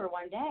remember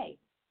one day,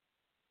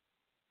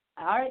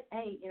 all right,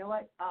 hey, you know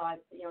what?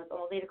 It's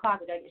almost 8 o'clock.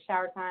 We got to get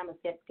shower time. Let's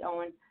get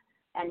going.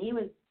 And he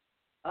was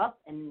up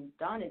and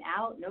done and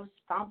out, no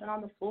stomping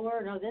on the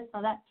floor, no this,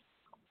 no that.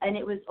 And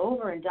it was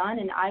over and done,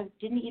 and I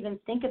didn't even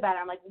think about it.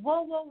 I'm like,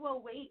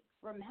 whoa, wait,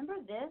 remember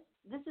this?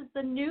 This is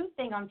the new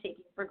thing I'm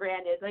taking for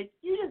granted. Like,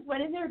 you just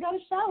went in there and got a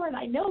shower, and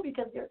I know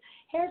because your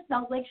hair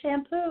smells like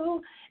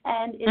shampoo,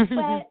 and it's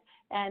wet,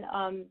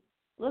 and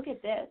look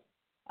at this.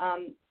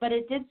 But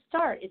it did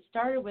start. It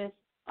started with,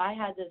 I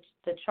had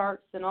the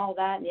charts and all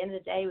that, and at the end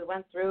of the day, we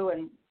went through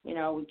and,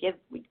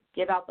 we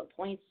give out the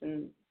points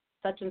and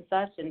such,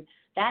 and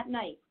that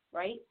night,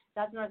 right?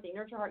 That's another thing.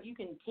 Nurture Heart, you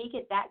can take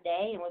it that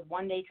day, and with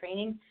one-day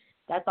training,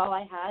 that's all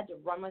I had to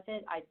run with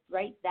it.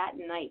 Right that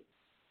night,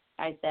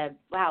 I said,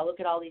 wow, look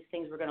at all these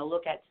things we're going to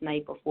look at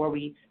tonight before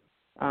we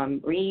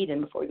read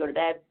and before we go to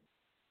bed.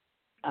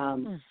 But,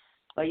 I'm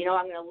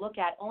going to look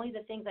at only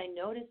the things I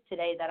noticed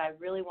today that I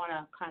really want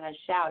to kind of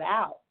shout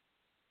out.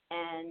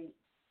 And,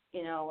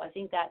 I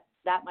think that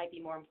might be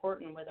more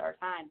important with our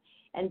time.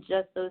 And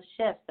just those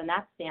shifts, and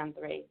that's stand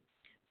 3,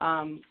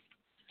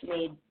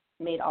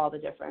 made all the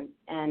difference.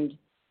 And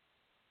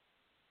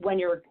when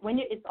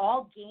it's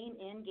all game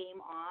in, game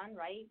on,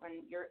 right?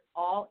 When you're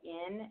all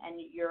in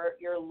and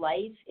your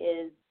life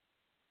is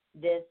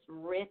this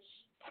rich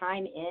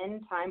time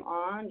in, time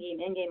on, game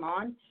in, game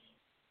on,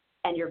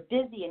 and you're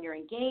busy and you're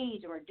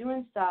engaged and we're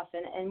doing stuff,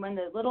 and when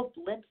the little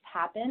blips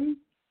happen,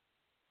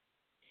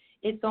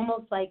 it's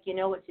almost like you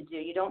know what to do.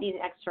 You don't need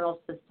an external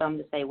system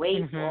to say,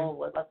 wait,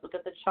 let's look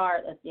at the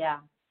chart.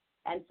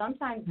 And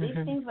sometimes big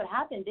things would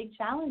happen, big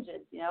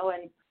challenges,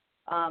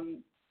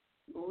 and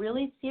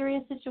really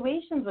serious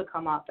situations would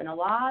come up, and a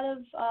lot of,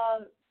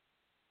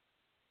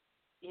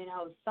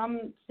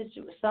 some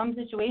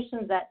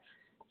situations that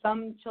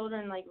some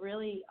children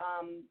really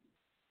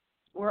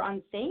were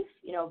unsafe.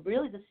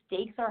 Really the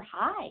stakes are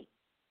high.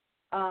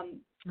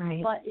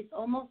 Right. But it's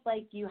almost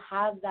like you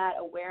have that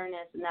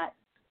awareness and that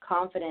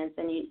confidence,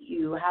 and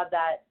you have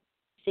that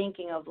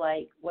thinking of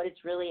what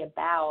it's really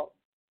about.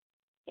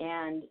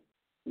 And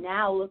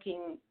now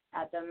looking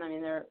at them,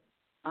 they're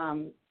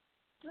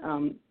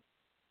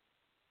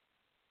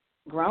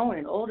grown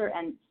and older,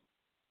 and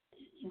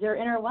their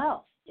inner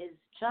wealth is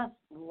just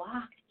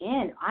locked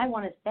in. I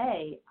want to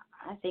say,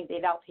 I think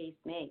they've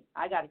outpaced me.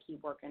 I got to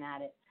keep working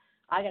at it.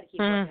 I got to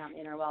keep working on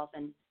inner wealth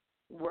and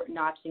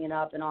notching it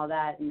up and all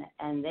that.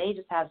 And they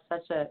just have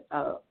such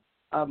a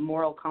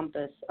moral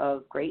compass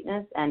of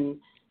greatness and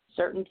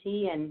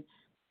certainty and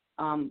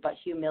but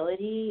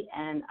humility,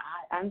 and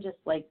I'm just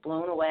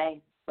blown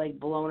away.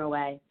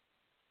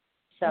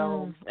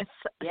 So it's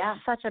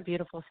such a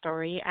beautiful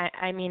story.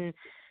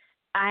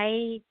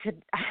 I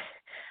could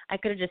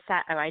have just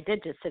I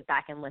did just sit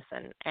back and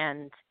listen,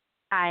 and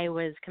I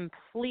was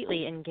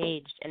completely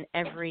engaged in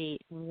every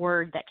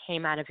word that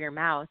came out of your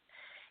mouth,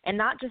 and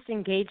not just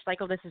engaged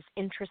oh, this is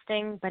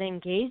interesting, but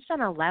engaged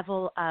on a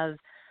level of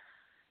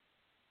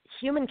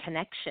human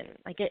connection.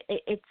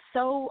 It's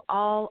so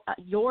all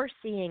you're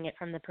seeing it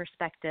from the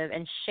perspective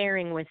and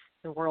sharing with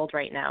the world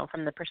right now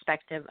from the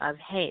perspective of,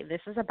 hey,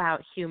 this is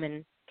about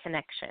human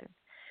connection.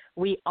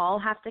 We all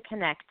have to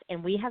connect,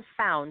 and we have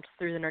found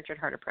through the Nurtured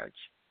Heart approach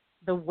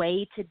the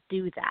way to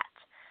do that,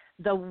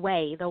 the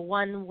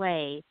one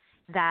way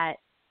that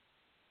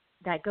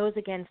goes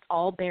against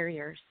all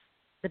barriers,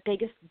 the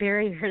biggest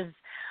barriers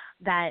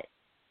that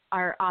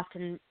are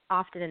often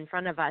in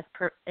front of us,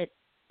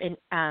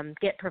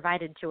 get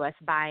provided to us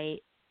by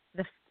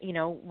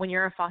when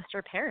you're a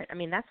foster parent.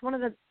 That's one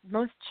of the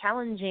most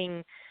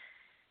challenging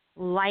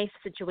life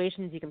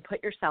situations you can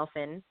put yourself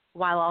in,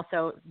 while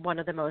also one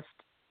of the most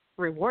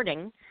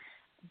rewarding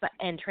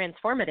and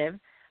transformative,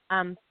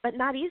 but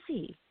not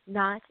easy.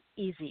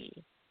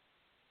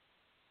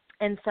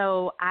 And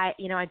so I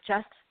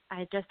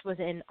just was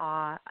in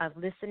awe of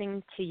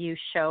listening to you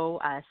show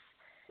us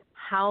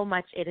how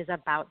much it is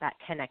about that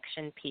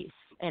connection piece,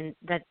 and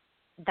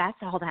that's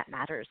all that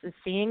matters, is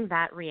seeing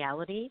that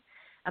reality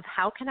of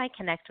how can I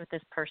connect with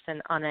this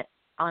person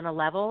on a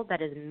level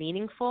that is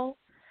meaningful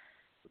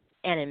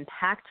and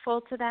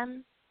impactful to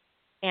them,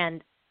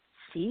 and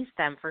sees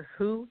them for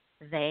who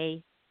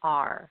they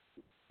are,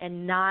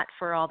 and not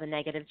for all the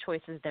negative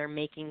choices they're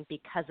making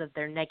because of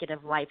their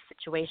negative life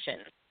situation.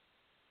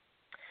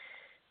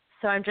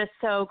 So I'm just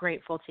so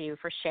grateful to you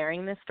for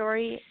sharing this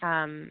story.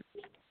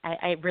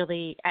 I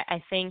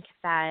think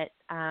that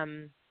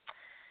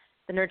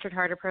the Nurtured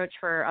Heart approach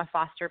for a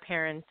foster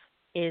parent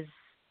is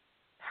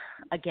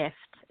a gift.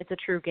 It's a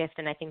true gift,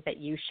 and I think that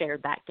you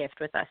shared that gift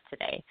with us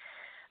today.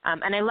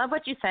 And I love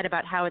what you said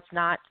about how it's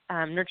not,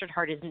 Nurtured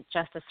Heart isn't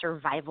just a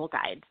survival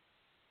guide.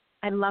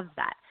 I love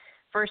that.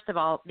 First of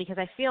all, because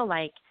I feel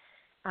like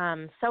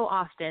so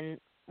often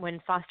when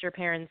foster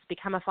parents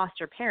become a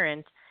foster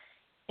parent,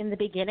 in the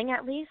beginning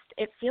at least,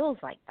 it feels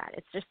like that.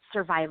 It's just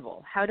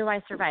survival. How do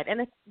I survive?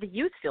 And the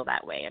youth feel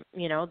that way.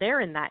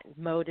 They're in that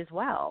mode as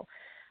well.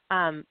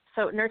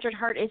 So Nurtured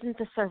Heart isn't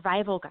the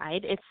survival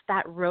guide. It's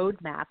that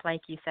roadmap,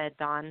 like you said,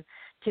 Dawn,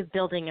 to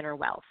building inner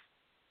wealth.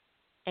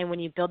 And when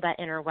you build that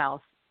inner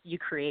wealth, you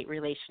create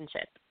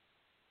relationship.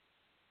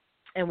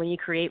 And when you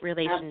create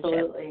relationship,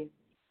 Absolutely.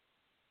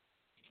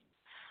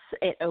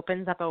 it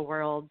opens up a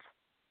world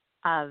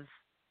of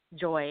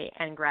joy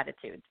and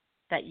gratitude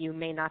that you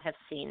may not have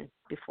seen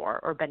before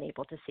or been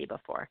able to see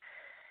before.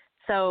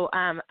 So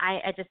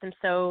I just am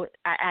so,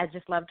 I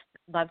just loved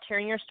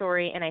hearing your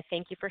story, and I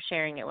thank you for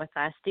sharing it with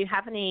us. Do you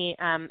have any,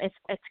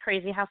 it's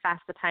crazy how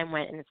fast the time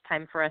went, and it's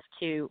time for us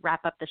to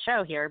wrap up the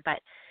show here.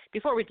 But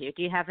before we do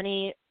you have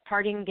any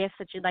parting gifts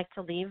that you'd like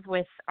to leave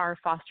with our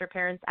foster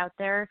parents out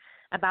there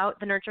about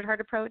the Nurtured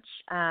Heart approach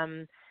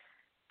to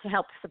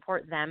help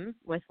support them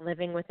with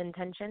living with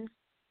intention?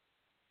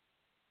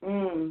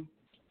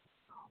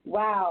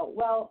 Wow.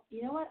 Well,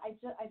 you know what? I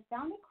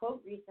found a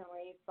quote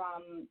recently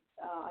from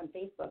on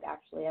Facebook.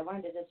 Actually, I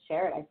wanted to just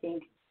share it. I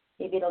think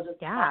maybe it'll just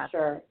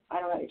capture.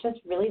 I don't know. It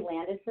just really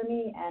landed for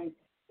me, and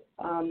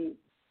I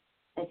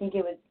think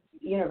it was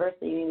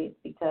universally. We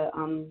speak to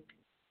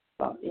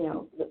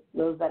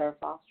those that are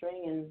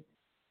fostering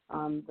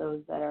and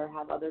those that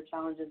have other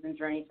challenges and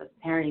journeys with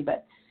parenting.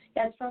 But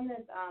yeah, it's from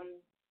this.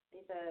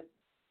 He's a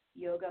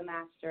yoga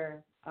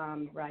master,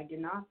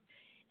 Raghunath,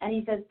 and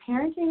he says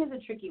parenting is a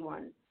tricky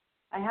one.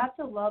 I have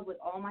to love with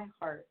all my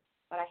heart,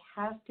 but I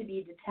have to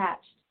be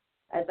detached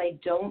as I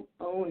don't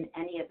own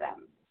any of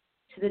them.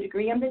 To the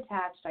degree I'm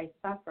detached, I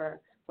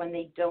suffer when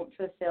they don't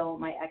fulfill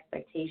my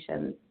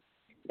expectations.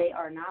 They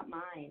are not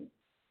mine,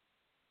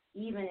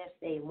 even if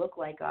they look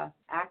like us,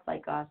 act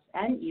like us,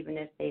 and even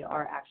if they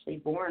are actually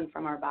born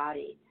from our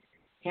body.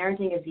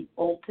 Parenting is the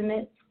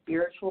ultimate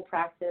spiritual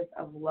practice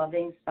of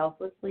loving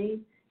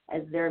selflessly,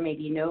 as there may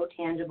be no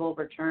tangible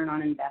return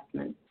on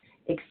investment,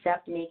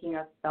 except making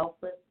us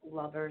selfless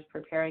lovers,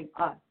 preparing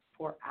us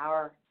for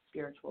our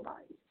spiritual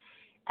bodies.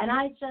 And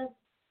I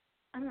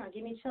don't know,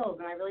 give me chills.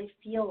 And I really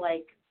feel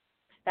like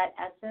that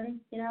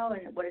essence,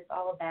 and what it's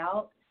all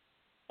about.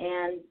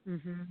 And,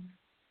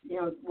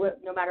 no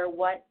matter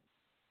what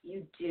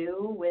you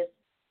do with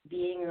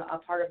being a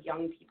part of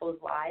young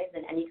people's lives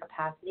in any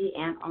capacity,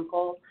 aunt,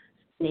 uncle,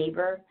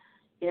 neighbor,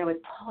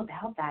 it's all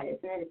about that,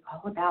 isn't it? It's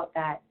all about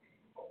that,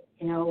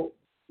 we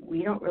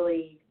don't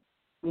really,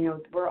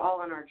 we're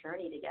all on our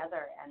journey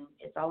together, and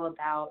it's all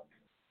about,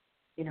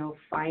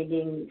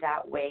 finding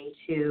that way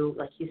to,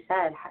 like you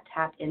said,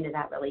 tap into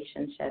that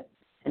relationship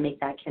and make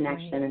that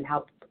connection and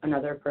help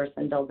another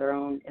person build their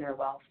own inner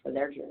wealth for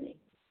their journey.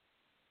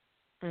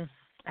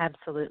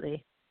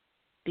 Absolutely.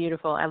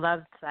 Beautiful. I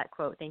loved that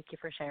quote. Thank you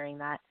for sharing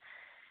that.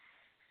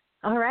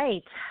 All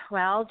right.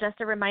 Well, just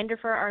a reminder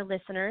for our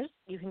listeners,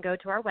 you can go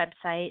to our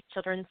website,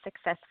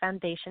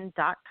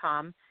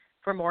 childrensuccessfoundation.com,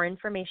 for more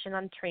information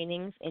on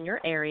trainings in your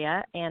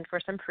area and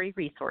for some free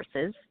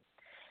resources.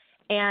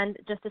 And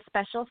just a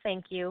special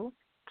thank you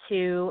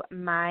to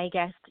my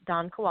guest,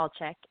 Dawn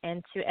Kowalczyk,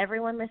 and to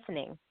everyone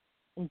listening.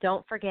 And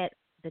don't forget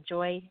the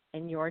joy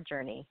in your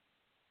journey.